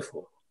it's there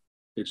for.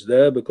 It's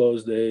there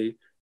because they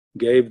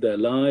gave their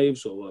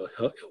lives or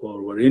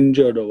were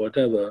injured or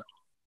whatever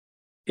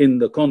in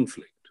the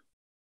conflict.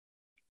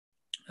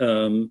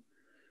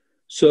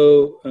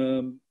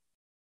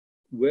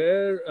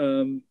 Where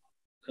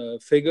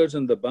figures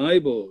in the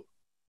Bible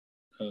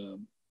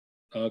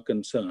are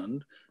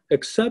concerned,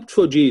 except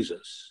for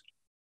Jesus,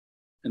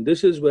 and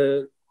this is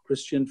where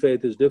Christian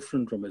faith is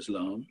different from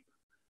Islam,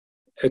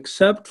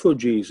 except for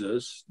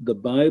Jesus, the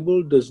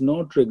Bible does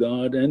not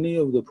regard any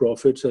of the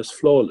prophets as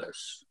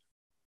flawless.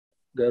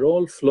 They're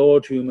all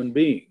flawed human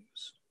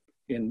beings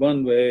in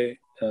one way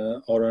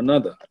or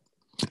another.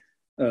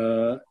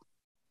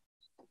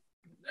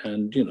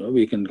 And, you know,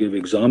 we can give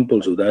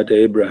examples of that.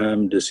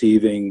 Abraham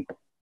deceiving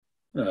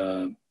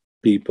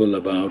people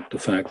about the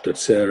fact that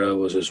Sarah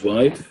was his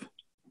wife.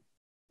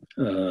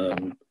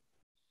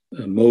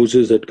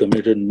 Moses had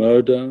committed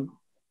murder.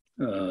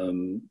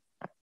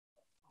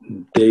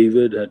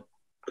 David had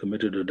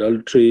committed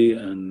adultery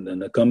and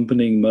an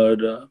accompanying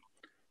murder.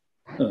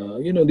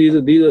 You know,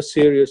 these are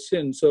serious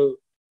sins. So,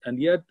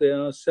 and yet they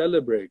are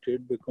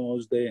celebrated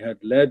because they had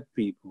led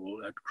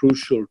people at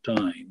crucial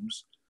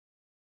times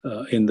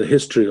in the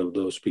history of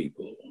those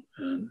people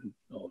and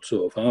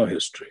also of our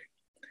history.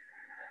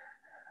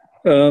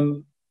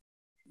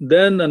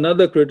 Then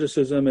another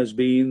criticism has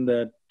been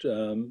that,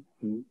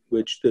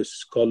 which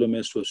this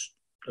columnist was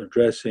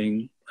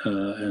addressing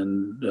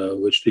and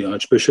which the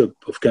Archbishop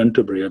of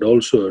Canterbury had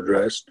also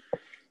addressed,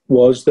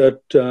 was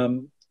that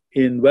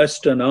in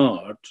Western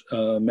art,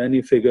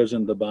 many figures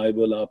in the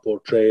Bible are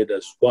portrayed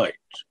as white.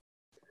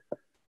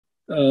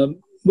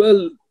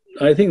 Well,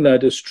 I think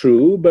that is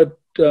true, but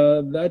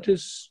that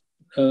is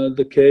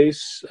the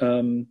case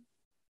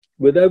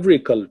with every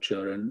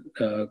culture, and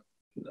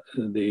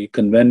the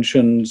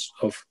conventions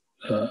of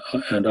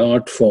and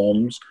art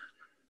forms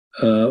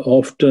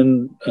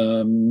often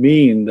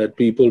mean that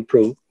people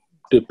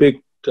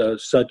depict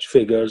such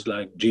figures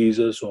like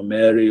Jesus or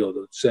Mary or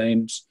the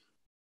saints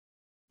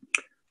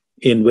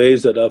in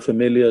ways that are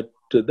familiar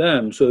to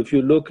them. So if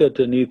you look at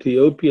an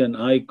Ethiopian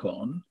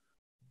icon,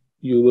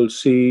 you will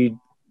see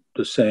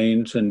the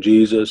saints and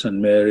Jesus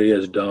and Mary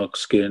as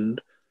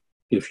dark-skinned.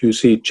 If you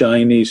see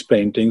Chinese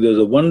painting, there's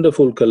a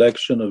wonderful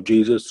collection of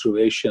Jesus through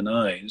Asian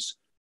eyes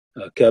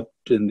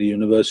kept in the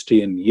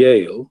university in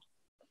Yale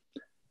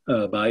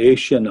by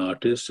Asian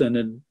artists, and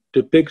it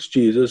depicts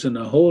Jesus in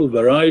a whole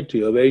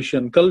variety of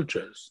Asian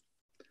cultures.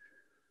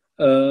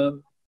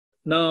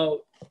 Now,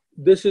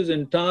 this is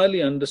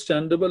entirely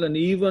understandable and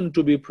even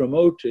to be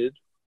promoted,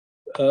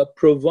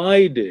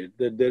 provided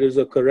that there is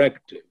a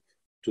corrective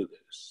to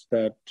this,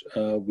 that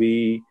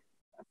we,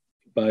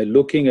 by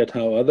looking at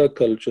how other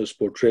cultures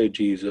portray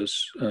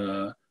Jesus,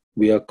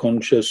 we are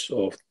conscious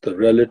of the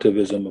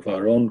relativism of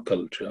our own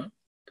culture.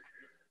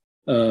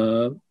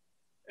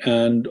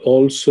 And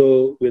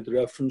also with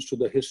reference to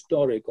the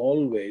historic,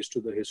 always to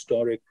the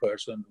historic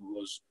person who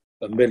was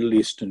a Middle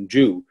Eastern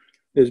Jew.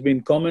 There's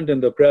been comment in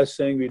the press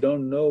saying we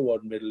don't know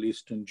what Middle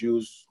Eastern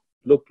Jews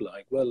look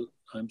like. Well,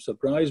 I'm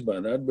surprised by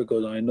that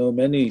because I know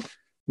many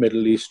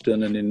Middle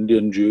Eastern and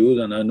Indian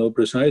Jews, and I know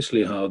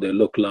precisely how they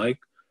look like.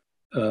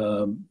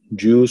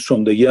 Jews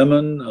from the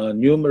Yemen are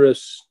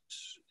numerous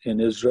in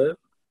Israel,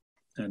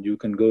 and you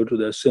can go to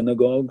their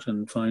synagogues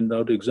and find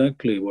out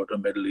exactly what a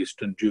Middle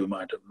Eastern Jew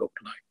might have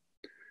looked like.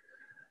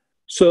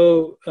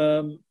 So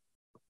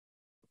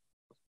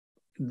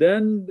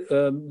then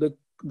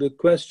the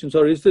question,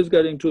 sorry, is this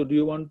getting to, do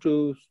you want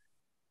to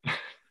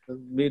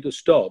me to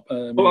stop?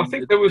 Well, I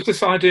think there was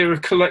this idea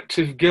of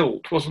collective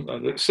guilt, wasn't there?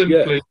 That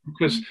simply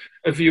because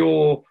of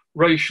your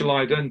racial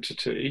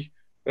identity,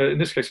 in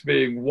this case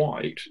being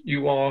white,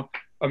 you are,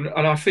 and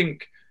I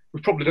think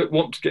we probably don't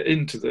want to get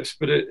into this,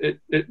 but it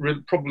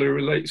probably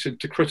relates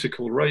into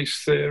critical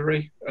race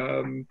theory.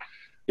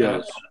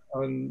 Yes.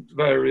 And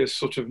various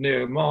sort of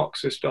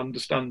neo-Marxist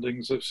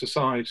understandings of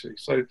society.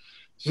 So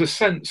there's a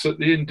sense that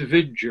the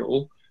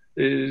individual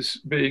is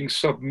being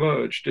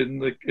submerged in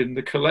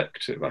the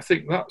collective. I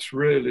think that's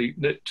really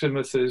Nick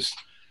Timothy's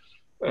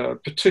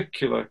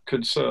particular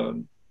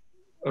concern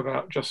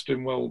about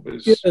Justin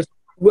Welby's. Yes.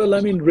 Well,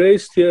 I mean,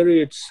 race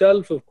theory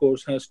itself, of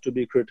course, has to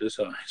be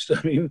criticized.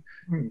 I mean,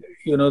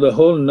 you know, the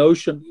whole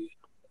notion,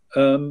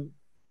 the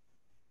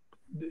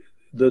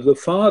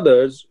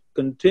fathers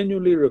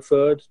continually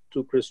referred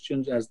to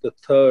Christians as the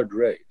third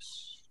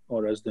race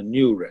or as the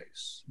new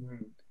race.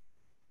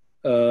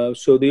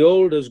 So the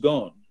old is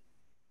gone,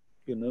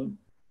 you know.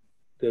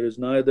 There is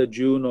neither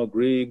Jew nor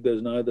Greek,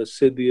 there's neither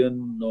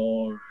Scythian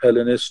nor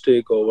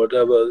Hellenistic or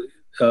whatever.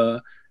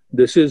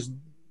 This is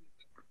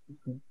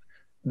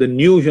the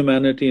new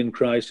humanity in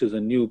Christ is a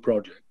new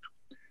project.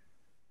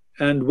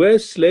 And where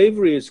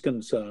slavery is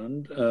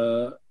concerned,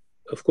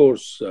 of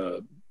course,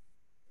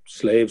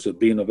 slaves have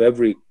been of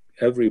every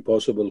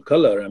possible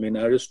color. I mean,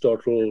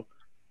 Aristotle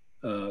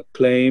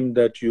claimed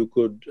that you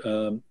could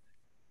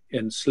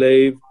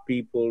enslave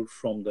people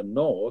from the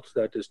north,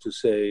 that is to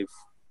say,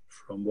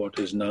 from what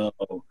is now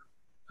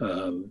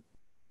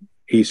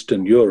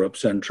Eastern Europe,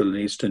 Central and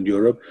Eastern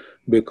Europe,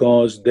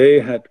 because they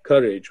had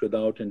courage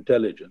without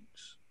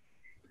intelligence.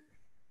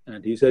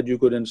 And he said you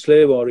could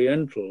enslave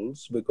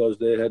Orientals because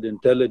they had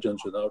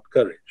intelligence without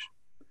courage.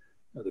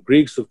 Now, the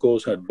Greeks, of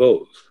course, had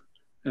both.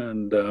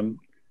 And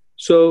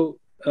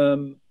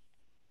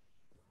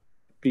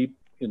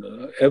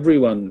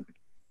everyone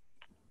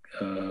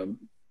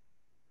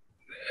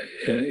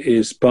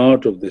is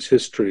part of this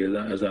history,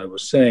 as I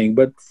was saying.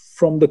 But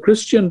from the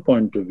Christian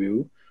point of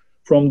view,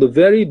 from the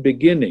very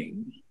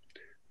beginning,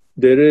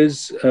 there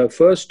is,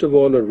 first of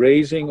all, a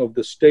raising of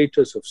the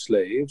status of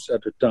slaves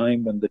at a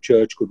time when the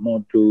church could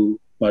not do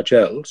much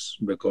else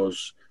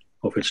because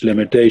of its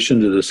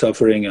limitations as a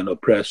suffering and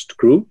oppressed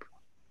group.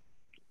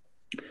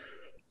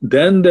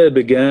 Then there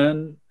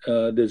began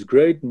this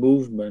great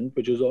movement,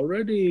 which is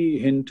already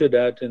hinted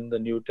at in the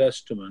New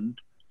Testament,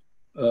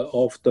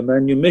 of the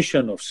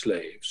manumission of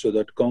slaves, so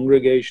that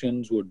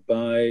congregations would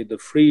buy the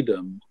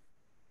freedom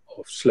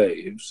of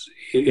slaves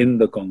in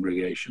the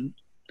congregation.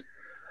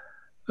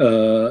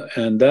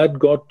 And that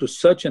got to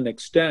such an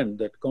extent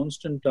that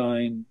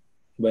Constantine,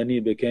 when he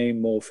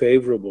became more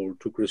favorable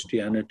to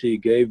Christianity,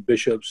 gave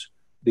bishops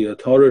the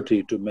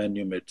authority to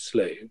manumit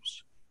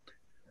slaves.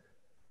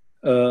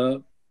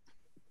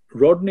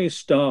 Rodney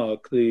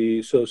Stark,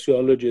 the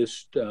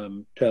sociologist,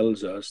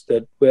 tells us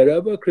that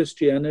wherever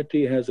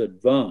Christianity has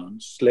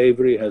advanced,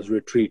 slavery has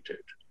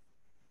retreated.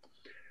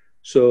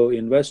 So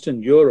in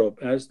Western Europe,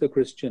 as the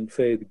Christian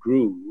faith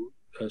grew,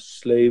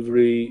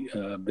 slavery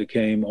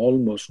became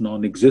almost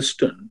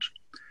non-existent.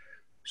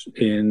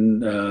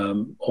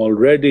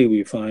 Already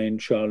we find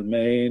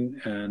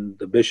Charlemagne and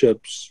the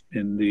bishops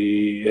in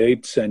the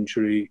 8th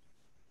century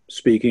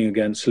speaking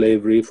against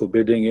slavery,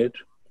 forbidding it.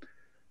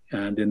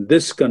 And in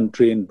this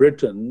country, in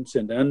Britain,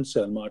 St.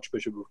 Anselm,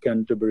 Archbishop of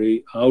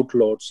Canterbury,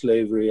 outlawed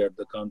slavery at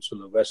the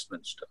Council of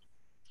Westminster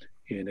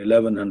in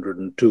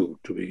 1102,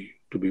 to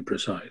be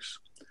precise.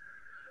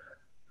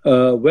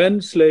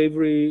 When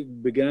slavery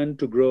began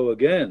to grow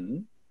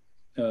again,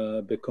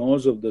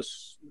 because of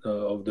this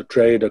of the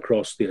trade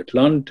across the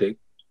Atlantic,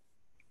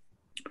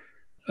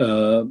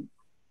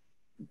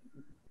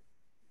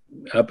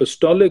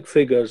 apostolic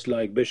figures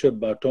like Bishop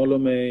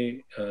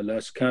Bartolome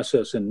Las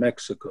Casas in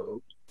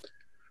Mexico,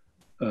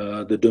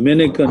 the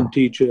Dominican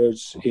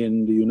teachers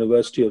in the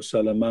University of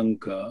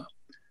Salamanca,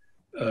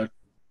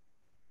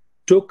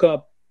 took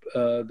up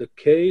the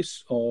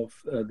case of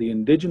the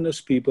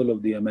indigenous people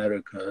of the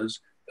Americas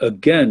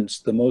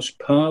against the most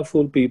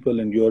powerful people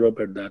in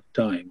Europe at that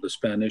time, the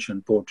Spanish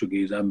and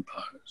Portuguese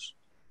empires.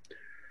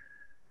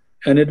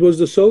 And it was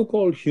the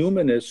so-called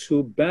humanists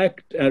who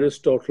backed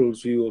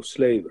Aristotle's view of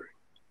slavery,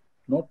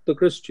 not the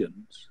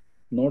Christians,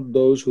 not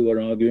those who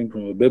were arguing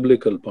from a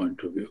biblical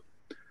point of view.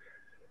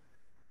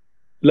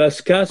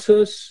 Las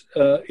Casas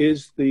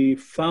is the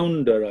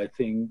founder, I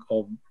think,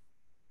 of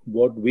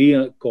what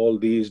we call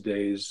these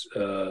days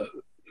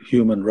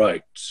human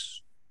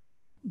rights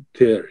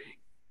theory.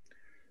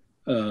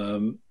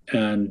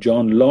 And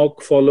John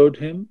Locke followed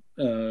him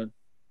to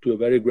a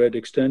very great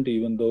extent,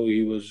 even though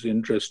he was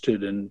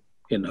interested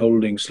in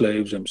holding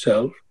slaves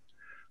himself.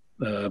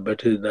 But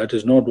that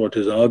is not what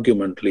his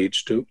argument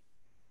leads to.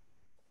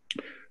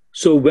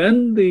 So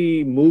when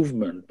the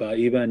movement by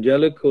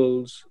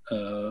evangelicals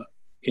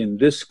in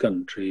this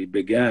country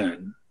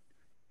began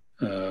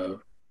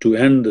to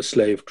end the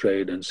slave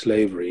trade and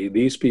slavery,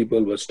 these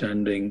people were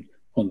standing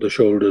on the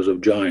shoulders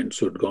of giants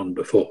who had gone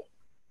before.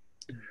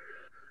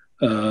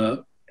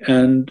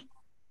 And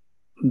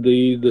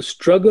the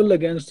struggle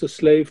against the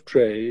slave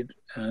trade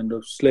and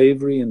of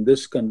slavery in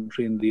this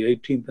country in the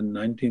 18th and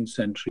 19th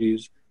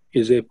centuries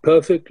is a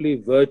perfectly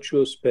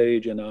virtuous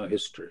page in our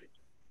history.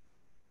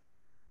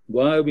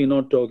 Why are we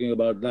not talking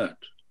about that?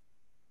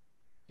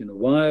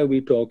 Why are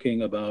we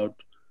talking about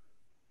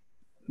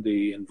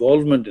the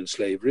involvement in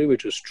slavery,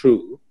 which is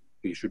true,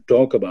 we should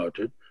talk about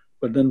it,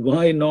 but then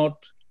why not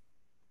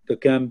the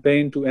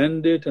campaign to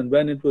end it, and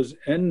when it was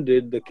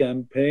ended, the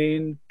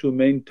campaign to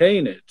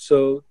maintain it?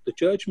 So the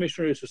Church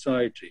Missionary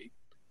Society,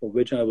 of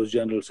which I was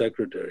General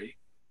Secretary,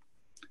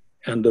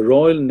 and the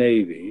Royal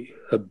Navy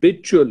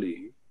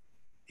habitually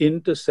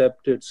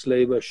intercepted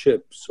slaver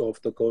ships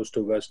off the coast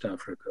of West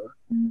Africa,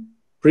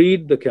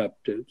 freed the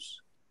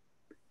captives,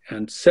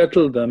 and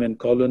settled them in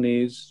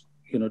colonies.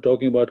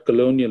 Talking about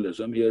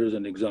colonialism, here is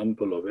an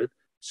example of it,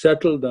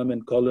 settled them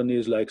in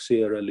colonies like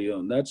Sierra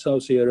Leone. That's how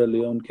Sierra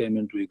Leone came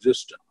into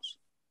existence.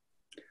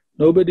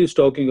 Nobody's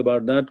talking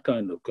about that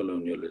kind of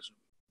colonialism.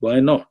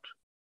 Why not?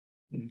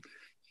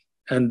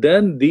 And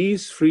then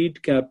these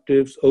freed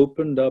captives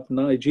opened up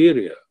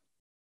Nigeria.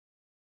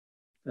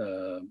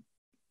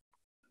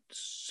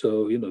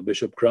 So,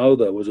 Bishop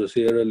Crowther was a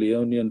Sierra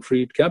Leonean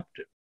freed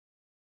captive.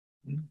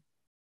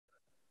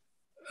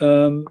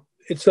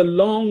 It's a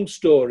long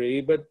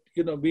story, but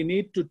we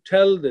need to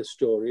tell this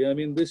story. I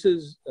mean,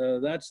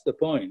 that's the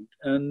point.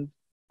 And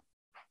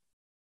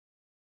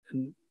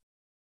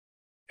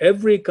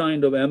every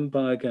kind of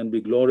empire can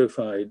be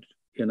glorified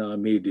in our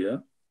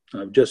media.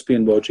 I've just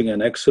been watching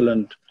an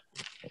excellent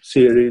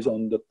series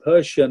on the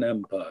Persian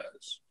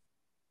empires.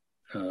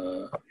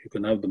 You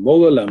can have the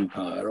Mughal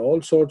Empire,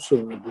 all sorts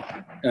of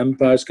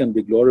empires can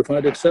be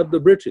glorified except the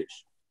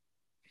British.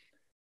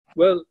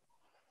 Well,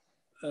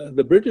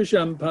 the British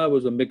Empire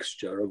was a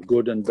mixture of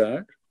good and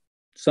bad.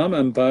 Some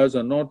empires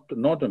are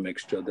not a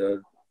mixture. They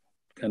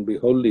can be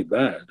wholly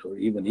bad or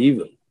even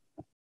evil.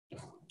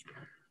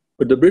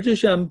 But the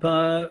British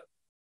Empire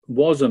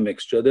was a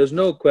mixture. There's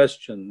no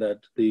question that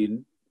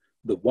the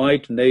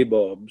white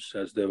nabobs,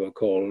 as they were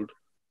called,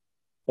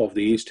 of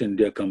the East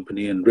India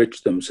Company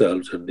enriched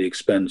themselves at the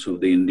expense of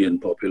the Indian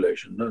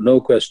population.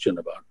 No question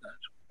about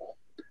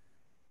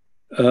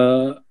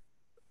that.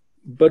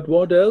 But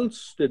what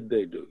else did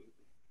they do?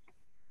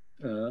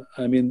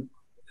 I mean,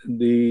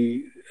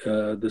 the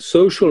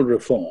social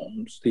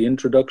reforms, the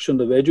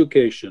introduction of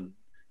education,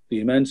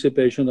 the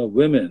emancipation of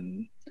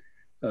women,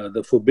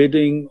 the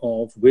forbidding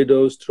of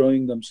widows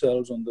throwing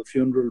themselves on the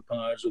funeral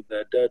pyres of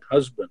their dead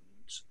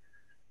husbands,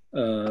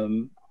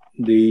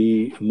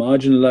 the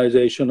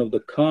marginalization of the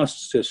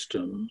caste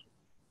system,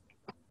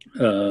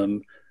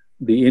 the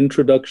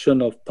introduction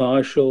of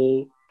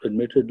partial,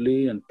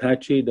 admittedly, and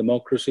patchy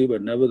democracy,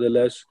 but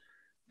nevertheless,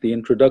 the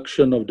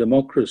introduction of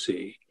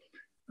democracy,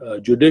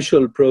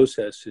 judicial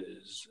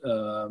processes,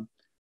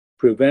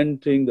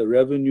 preventing the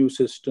revenue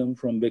system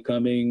from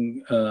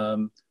becoming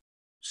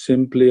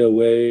simply a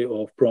way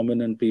of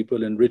prominent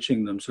people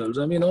enriching themselves.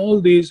 I mean,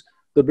 all these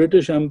the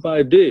British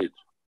Empire did.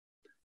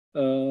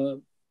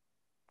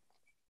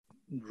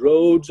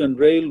 Roads and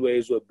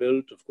railways were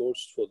built, of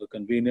course, for the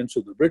convenience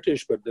of the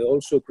British, but they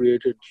also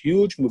created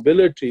huge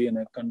mobility in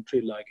a country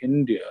like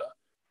India,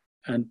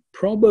 and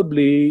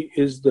probably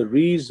is the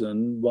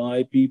reason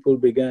why people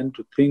began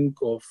to think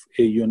of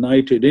a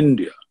united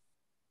India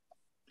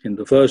in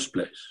the first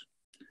place.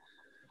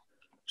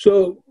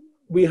 So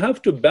we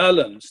have to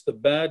balance the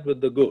bad with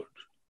the good.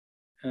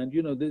 And,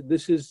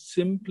 this is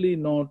simply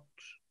not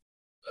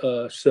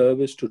a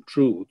service to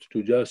truth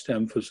to just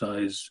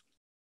emphasize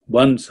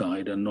one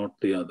side and not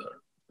the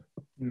other.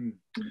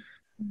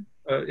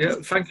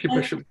 Thank you,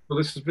 Bishop. Well,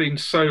 this has been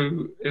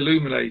so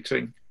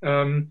illuminating.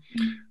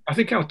 I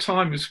think our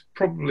time is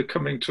probably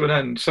coming to an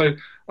end. So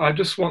I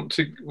just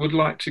would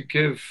like to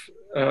give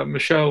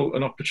Michelle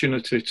an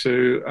opportunity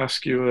to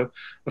ask you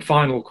a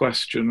final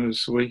question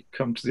as we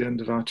come to the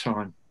end of our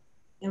time.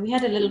 Yeah, we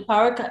had a little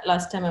power cut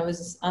last time I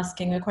was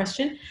asking a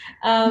question.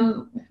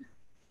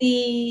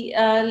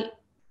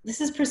 This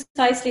is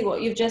precisely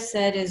what you've just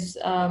said is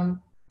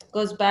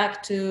goes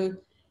back to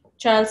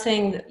Charles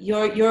saying that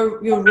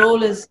your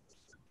role is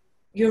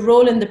your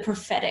role in the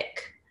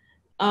prophetic,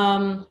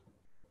 and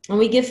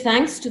we give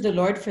thanks to the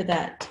Lord for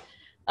that.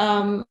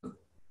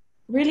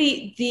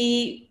 Really,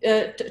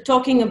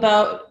 talking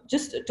about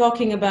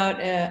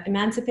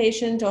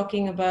emancipation,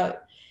 talking about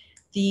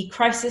the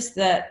crisis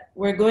that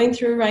we're going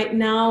through right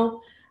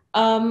now.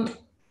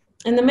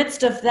 In the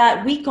midst of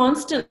that, we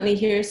constantly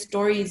hear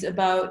stories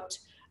about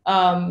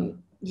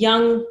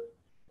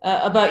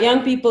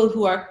young people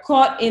who are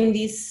caught in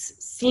these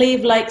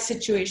slave-like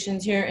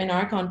situations here in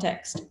our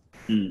context.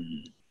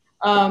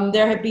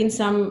 There have been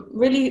some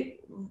really,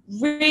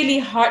 really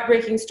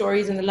heartbreaking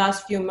stories in the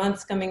last few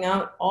months coming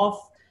out of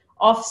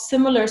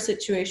similar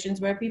situations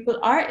where people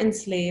are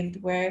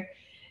enslaved, where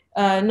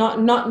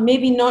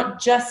not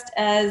just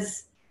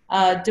as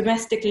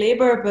domestic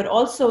labor, but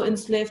also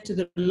enslaved to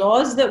the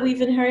laws that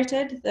we've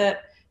inherited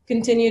that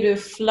continue to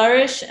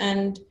flourish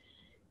and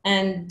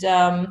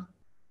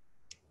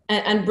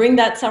bring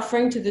that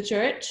suffering to the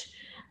church,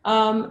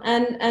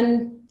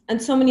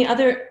 and so many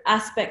other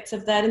aspects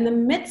of that. In the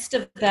midst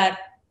of that,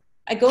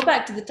 I go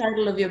back to the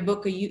title of your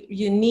book, A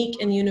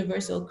Unique and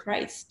Universal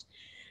Christ.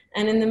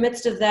 And in the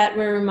midst of that,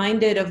 we're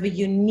reminded of a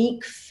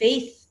unique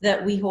faith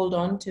that we hold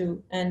on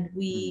to, and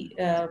we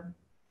are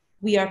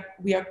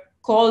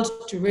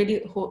called to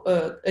really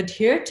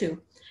adhere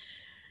to.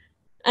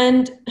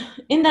 And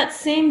in that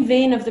same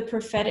vein of the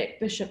prophetic,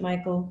 Bishop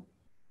Michael,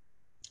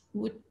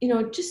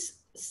 just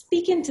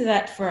speak into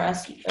that for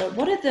us.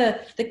 What are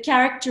the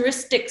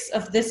characteristics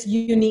of this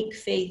unique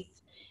faith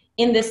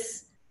in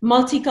this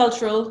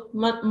multicultural,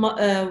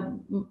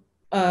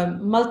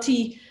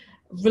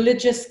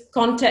 multi-religious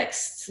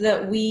contexts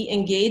that we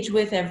engage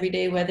with every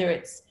day, whether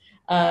it's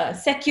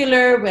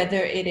secular,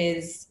 whether it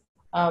is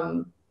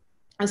a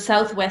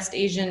Southwest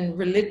Asian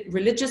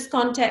religious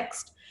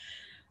context?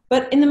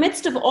 But in the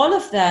midst of all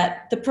of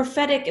that, the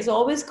prophetic is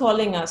always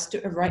calling us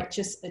to a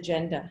righteous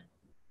agenda.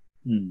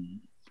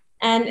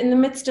 And in the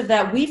midst of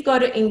that, we've got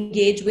to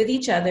engage with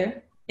each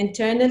other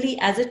internally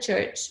as a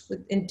church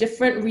in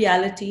different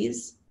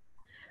realities.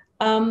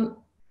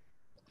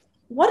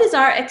 What is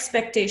our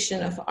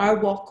expectation of our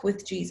walk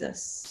with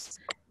Jesus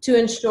to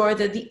ensure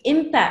that the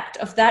impact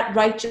of that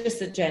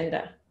righteous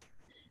agenda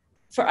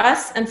for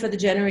us and for the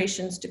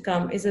generations to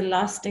come is a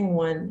lasting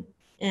one?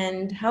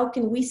 And how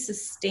can we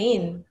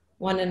sustain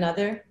one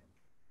another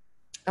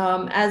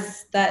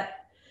as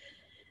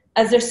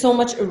there's so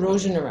much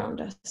erosion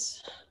around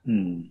us?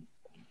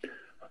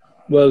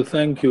 Well,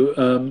 thank you.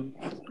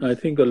 I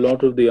think a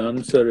lot of the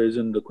answer is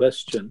in the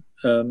question.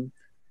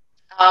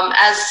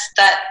 As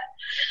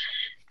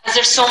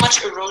there's so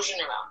much erosion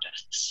around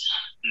us.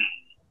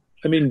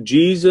 I mean,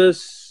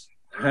 Jesus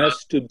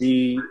has to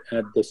be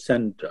at the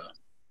center.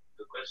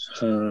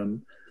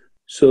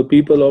 So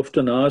people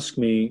often ask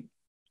me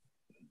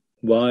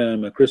why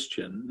I'm a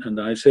Christian, and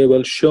I say,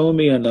 well, show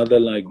me another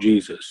like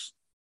Jesus.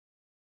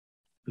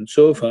 And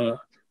so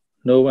far,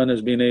 no one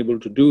has been able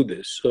to do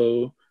this.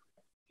 So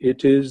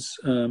it is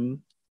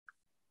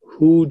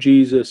who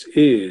Jesus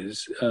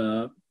is.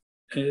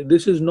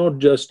 This is not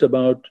just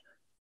about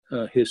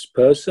his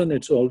person,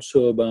 it's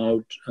also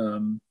about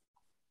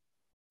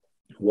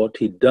what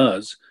he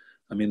does.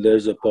 I mean,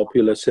 there's a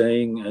popular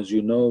saying, as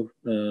you know,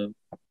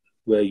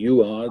 where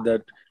you are,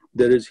 that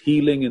there is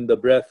healing in the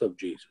breath of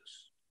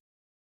Jesus.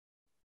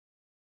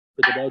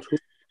 But about who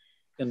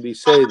can we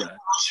say that?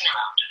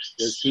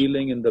 There's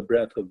healing in the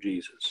breath of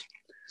Jesus.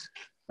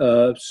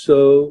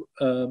 So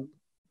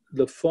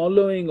the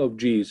following of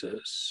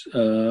Jesus,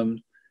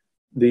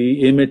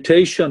 the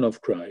imitation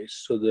of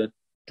Christ, so that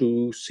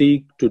to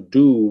seek to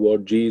do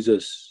what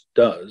Jesus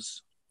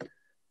does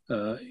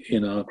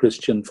in our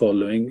Christian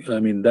following, I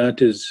mean,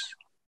 that is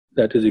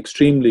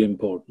extremely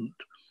important.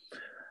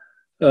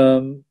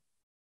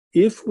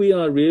 If we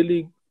are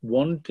really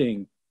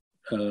wanting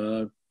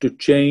to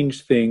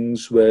change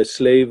things where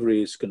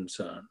slavery is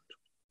concerned,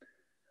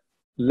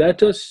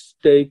 let us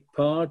take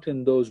part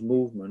in those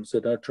movements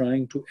that are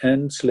trying to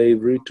end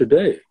slavery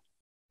today.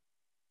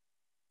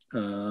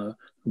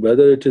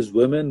 Whether it is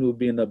women who've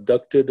been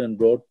abducted and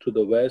brought to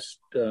the West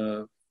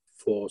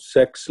for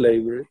sex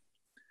slavery,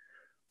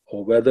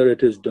 or whether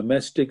it is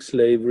domestic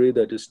slavery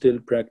that is still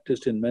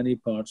practiced in many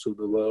parts of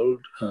the world.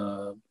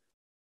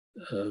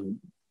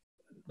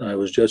 I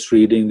was just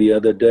reading the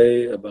other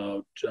day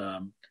about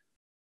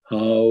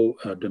how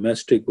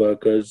domestic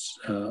workers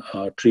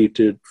are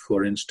treated,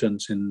 for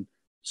instance, in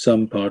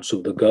some parts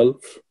of the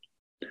Gulf.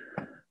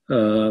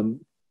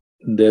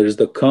 There is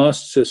the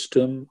caste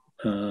system,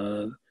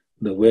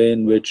 the way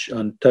in which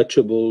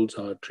untouchables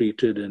are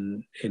treated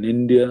in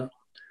India.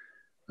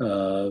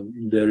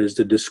 There is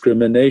the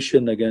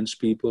discrimination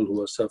against people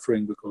who are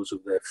suffering because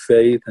of their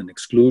faith and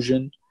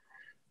exclusion.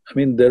 I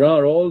mean, there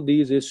are all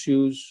these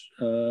issues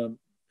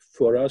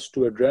for us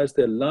to address.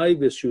 They're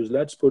live issues.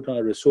 Let's put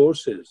our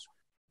resources,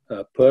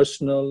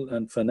 personal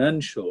and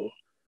financial,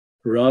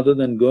 rather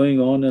than going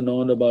on and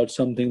on about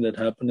something that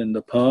happened in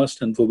the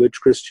past and for which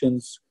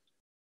Christians,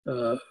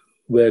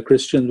 where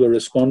Christians were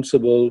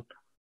responsible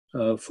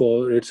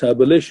for its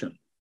abolition.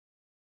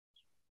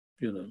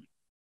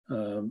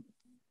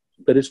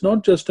 But it's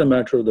not just a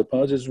matter of the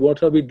past, it's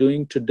what are we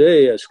doing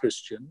today as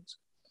Christians?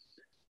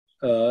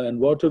 And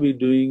what are we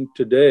doing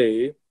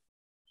today?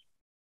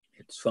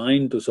 It's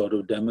fine to sort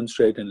of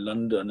demonstrate in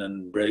London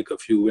and break a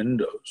few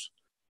windows,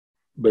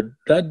 but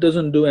that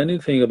doesn't do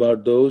anything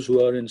about those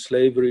who are in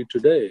slavery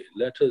today.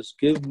 Let us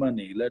give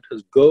money, let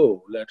us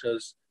go, let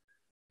us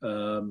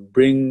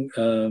bring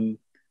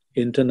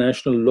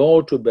international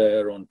law to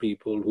bear on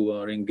people who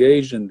are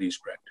engaged in these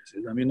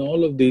practices. I mean,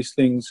 all of these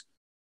things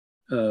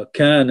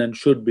can and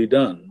should be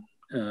done.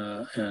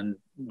 And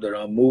there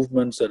are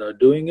movements that are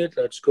doing it.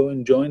 Let's go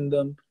and join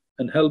them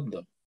and help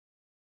them.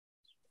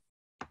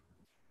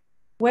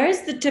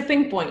 Where's the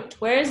tipping point?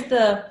 Where's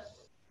the,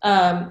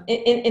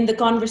 in the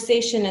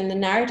conversation and the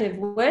narrative,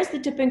 where's the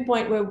tipping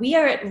point where we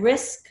are at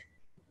risk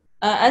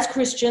as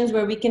Christians,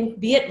 where we can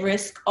be at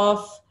risk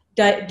of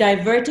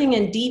diverting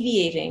and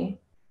deviating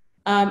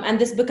and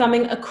this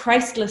becoming a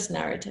Christless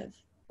narrative?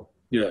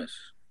 Yes.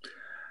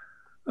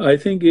 I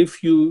think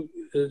if you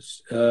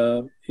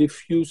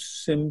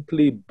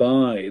simply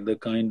buy the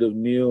kind of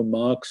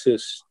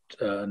neo-Marxist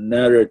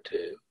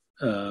narrative,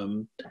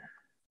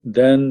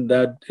 then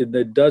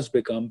it does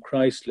become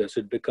Christless.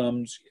 It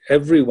becomes,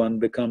 everyone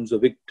becomes a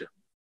victim,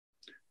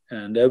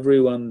 and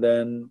everyone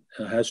then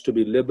has to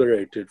be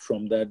liberated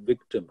from that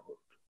victimhood.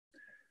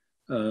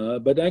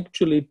 But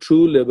actually,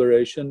 true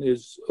liberation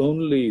is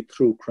only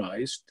through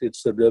Christ.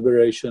 It's the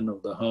liberation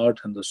of the heart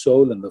and the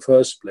soul in the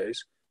first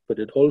place, but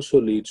it also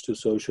leads to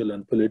social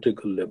and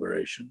political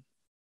liberation.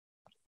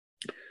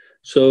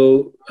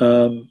 So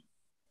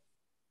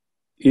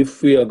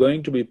if we are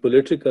going to be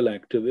political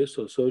activists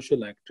or social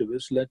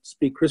activists, let's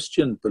be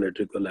Christian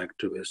political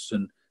activists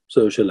and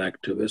social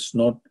activists.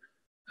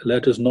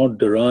 Let us not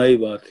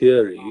derive our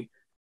theory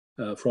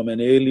from an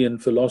alien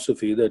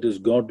philosophy that is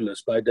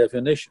godless by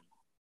definition.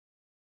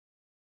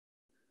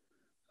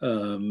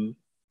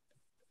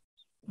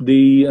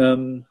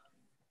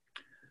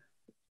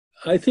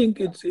 I think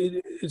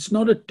it's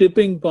not a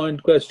tipping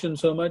point question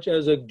so much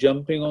as a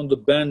jumping on the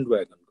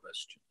bandwagon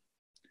question.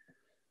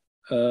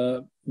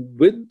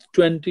 With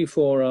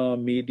 24-hour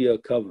media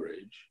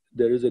coverage,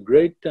 there is a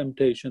great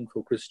temptation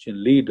for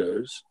Christian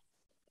leaders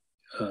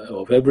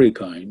of every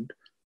kind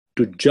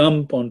to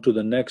jump onto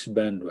the next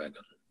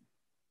bandwagon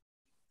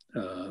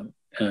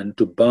and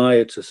to buy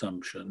its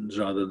assumptions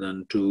rather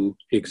than to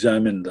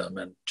examine them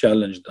and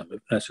challenge them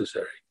if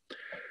necessary.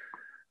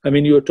 I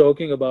mean, you're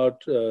talking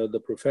about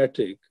the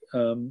prophetic.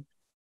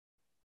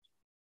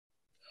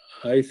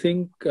 I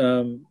think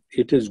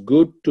it is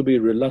good to be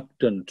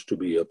reluctant to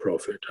be a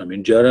prophet. I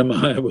mean,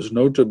 Jeremiah was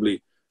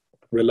notably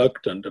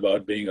reluctant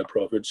about being a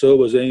prophet. So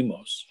was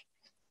Amos.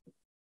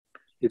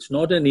 It's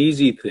not an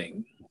easy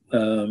thing.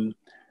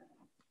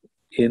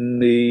 In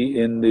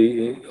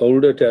the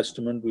Older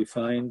Testament, we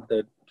find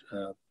that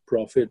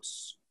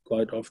prophets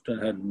quite often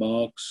had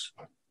marks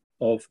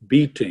of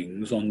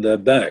beatings on their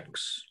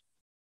backs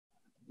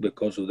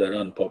because of their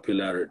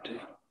unpopularity.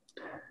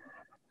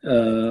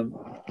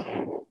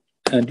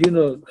 And you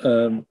know,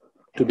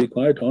 to be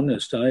quite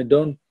honest, I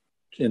don't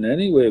in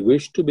any way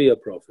wish to be a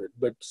prophet,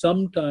 but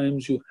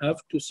sometimes you have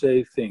to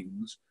say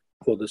things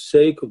for the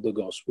sake of the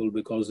gospel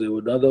because they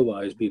would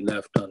otherwise be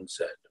left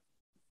unsaid.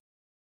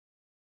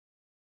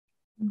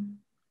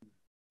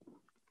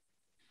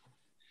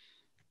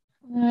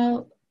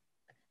 Well,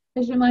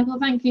 Bishop Michael,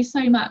 thank you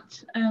so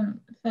much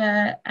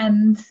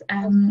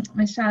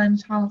Michelle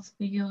and Charles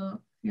for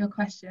your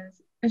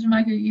questions. Bishop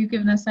Michael, you've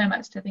given us so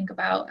much to think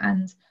about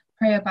and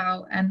pray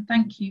about, and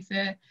thank you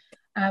for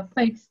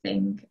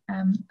focusing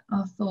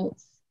our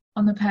thoughts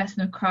on the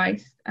person of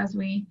Christ as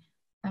we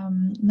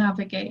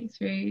navigate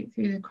through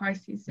the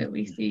crises that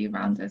we see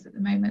around us at the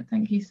moment.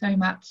 Thank you so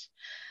much,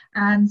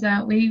 and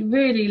we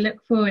really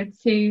look forward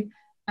to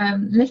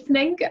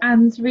listening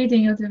and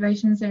reading your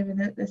devotions over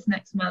this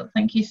next month.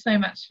 Thank you so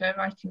much for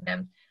writing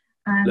them.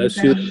 And, bless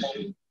you.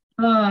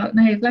 Oh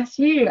no, bless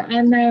you.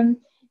 And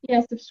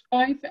yeah,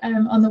 subscribe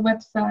on the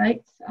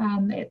website.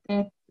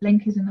 The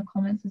link is in the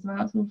comments as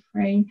well. It's all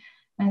free.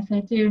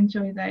 So do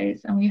enjoy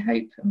those, and we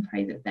hope and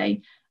pray that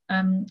they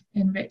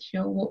enrich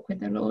your walk with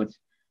the Lord.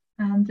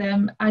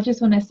 And I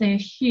just want to say a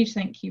huge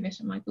thank you,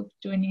 Bishop Michael, for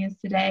joining us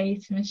today,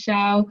 to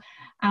Michelle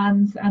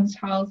and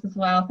Charles as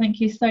well. Thank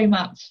you so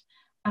much.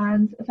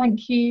 And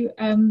thank you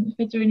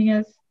for joining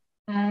us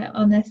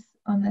on this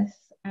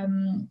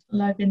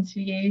live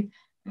interview.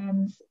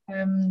 And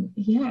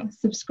yeah,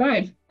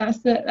 subscribe. That's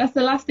the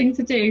last thing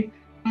to do.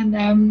 And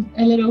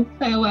a little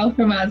farewell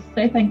from us.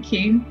 So thank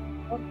you.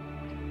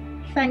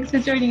 Thanks for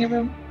joining,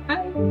 everyone.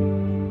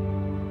 Bye.